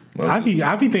weeks. I be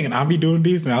thinking I'll be doing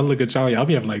decent. I look at y'all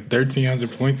be having like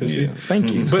 1,300 points and shit.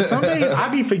 Thank you. But some days I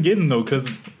be forgetting though, because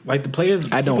like the players,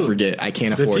 I don't forget. I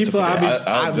can't the afford to people forget.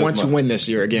 I want to win this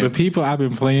year again. the people I've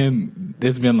been playing,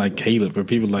 it's been like Caleb or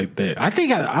people like that. I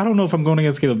think I don't know if I'm going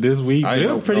against Caleb this week. I But it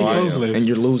know. was pretty No, I close. am. Like, And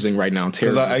you're losing right now. Because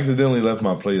Terrible. I accidentally left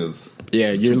my players.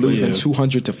 Yeah, you're losing Yeah.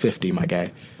 200 to 50, my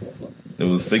guy. It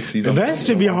was 60s. that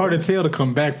should be hard to tell to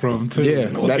come back from too. Yeah,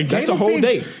 Like, that's a Caleb whole team-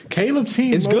 day. Caleb's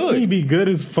team, It's good. He be good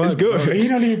as fuck. It's good. Bro. He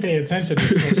don't even pay attention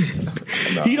to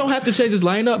shit. He don't have to change his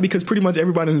lineup because pretty much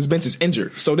everybody on his bench is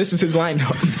injured. So this is his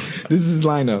lineup. This is his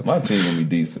lineup. My team gonna be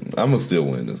decent. I'm gonna still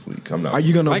win this week. I'm not. Are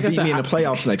you going to Like I beat said, me in the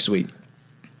playoffs next week?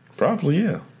 Probably,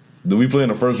 yeah. Do we play in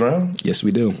the first round? Yes,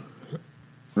 we do.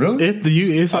 Really? It's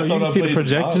you see the played-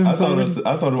 projections. I thought already?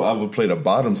 I thought I would play the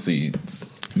bottom seeds.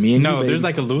 Me and you, No, baby. there's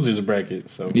like a losers bracket.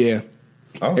 So Yeah.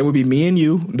 Oh. It would be me and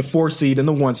you, the 4 seed and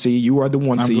the 1 seed. You are the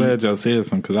 1 I'm seed. glad y'all said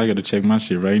something because I got to check my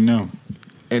shit right now.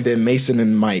 And then Mason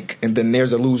and Mike. And then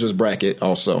there's a losers bracket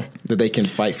also that they can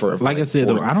fight for. Like I said,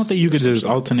 though, I don't think you could just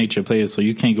alternate your players, so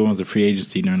you can't go into free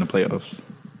agency during the playoffs.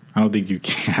 I don't think you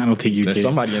can. I don't think you There's can.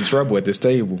 somebody in trouble at this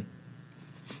table.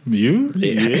 You?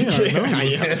 Yeah,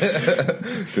 I know.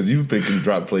 Because you pick and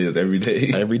drop players every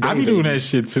day. Every day. I be doing that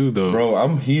shit too, though. Bro,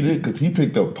 I'm heated because he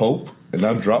picked up Pope and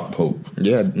I dropped Pope.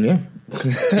 Yeah.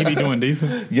 He be doing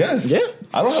decent. Yes. Yeah.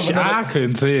 I don't have I another.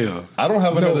 couldn't tell. I don't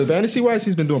have No, another. fantasy wise,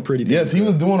 he's been doing pretty good. Yes, he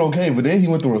was doing okay, but then he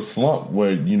went through a slump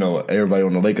where, everybody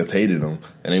on the Lakers hated him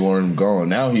and they wanted him gone.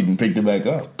 Now he done picked it back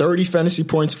up. 30 fantasy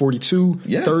points, 42,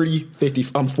 Yes. 30, 50,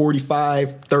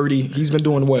 45, 30. He's been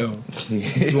doing well.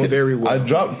 Doing very well. I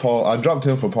dropped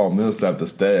him for Paul Millsap to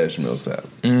stash Millsap.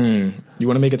 You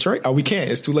want to make a trade? Oh, we can't.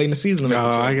 It's too late in the season to make a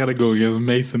I trade. got to go against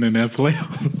Mason in that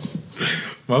playoff.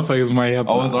 Motherfuckers might have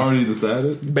to. Oh, it's already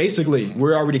decided? Basically,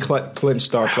 we're already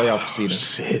clinched our playoff seeding.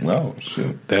 Shit. No,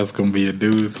 shit. That's going to be a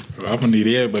dude. I'm going to need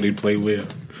everybody to play well.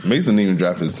 Mason didn't even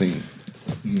draft his team.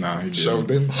 Nah, he didn't. So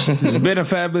then, It's been a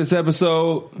fabulous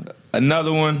episode.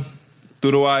 Another one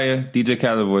through the wire. DJ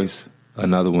Khaled voice.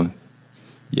 Another one.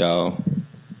 Y'all.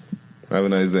 Have a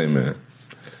nice day, man.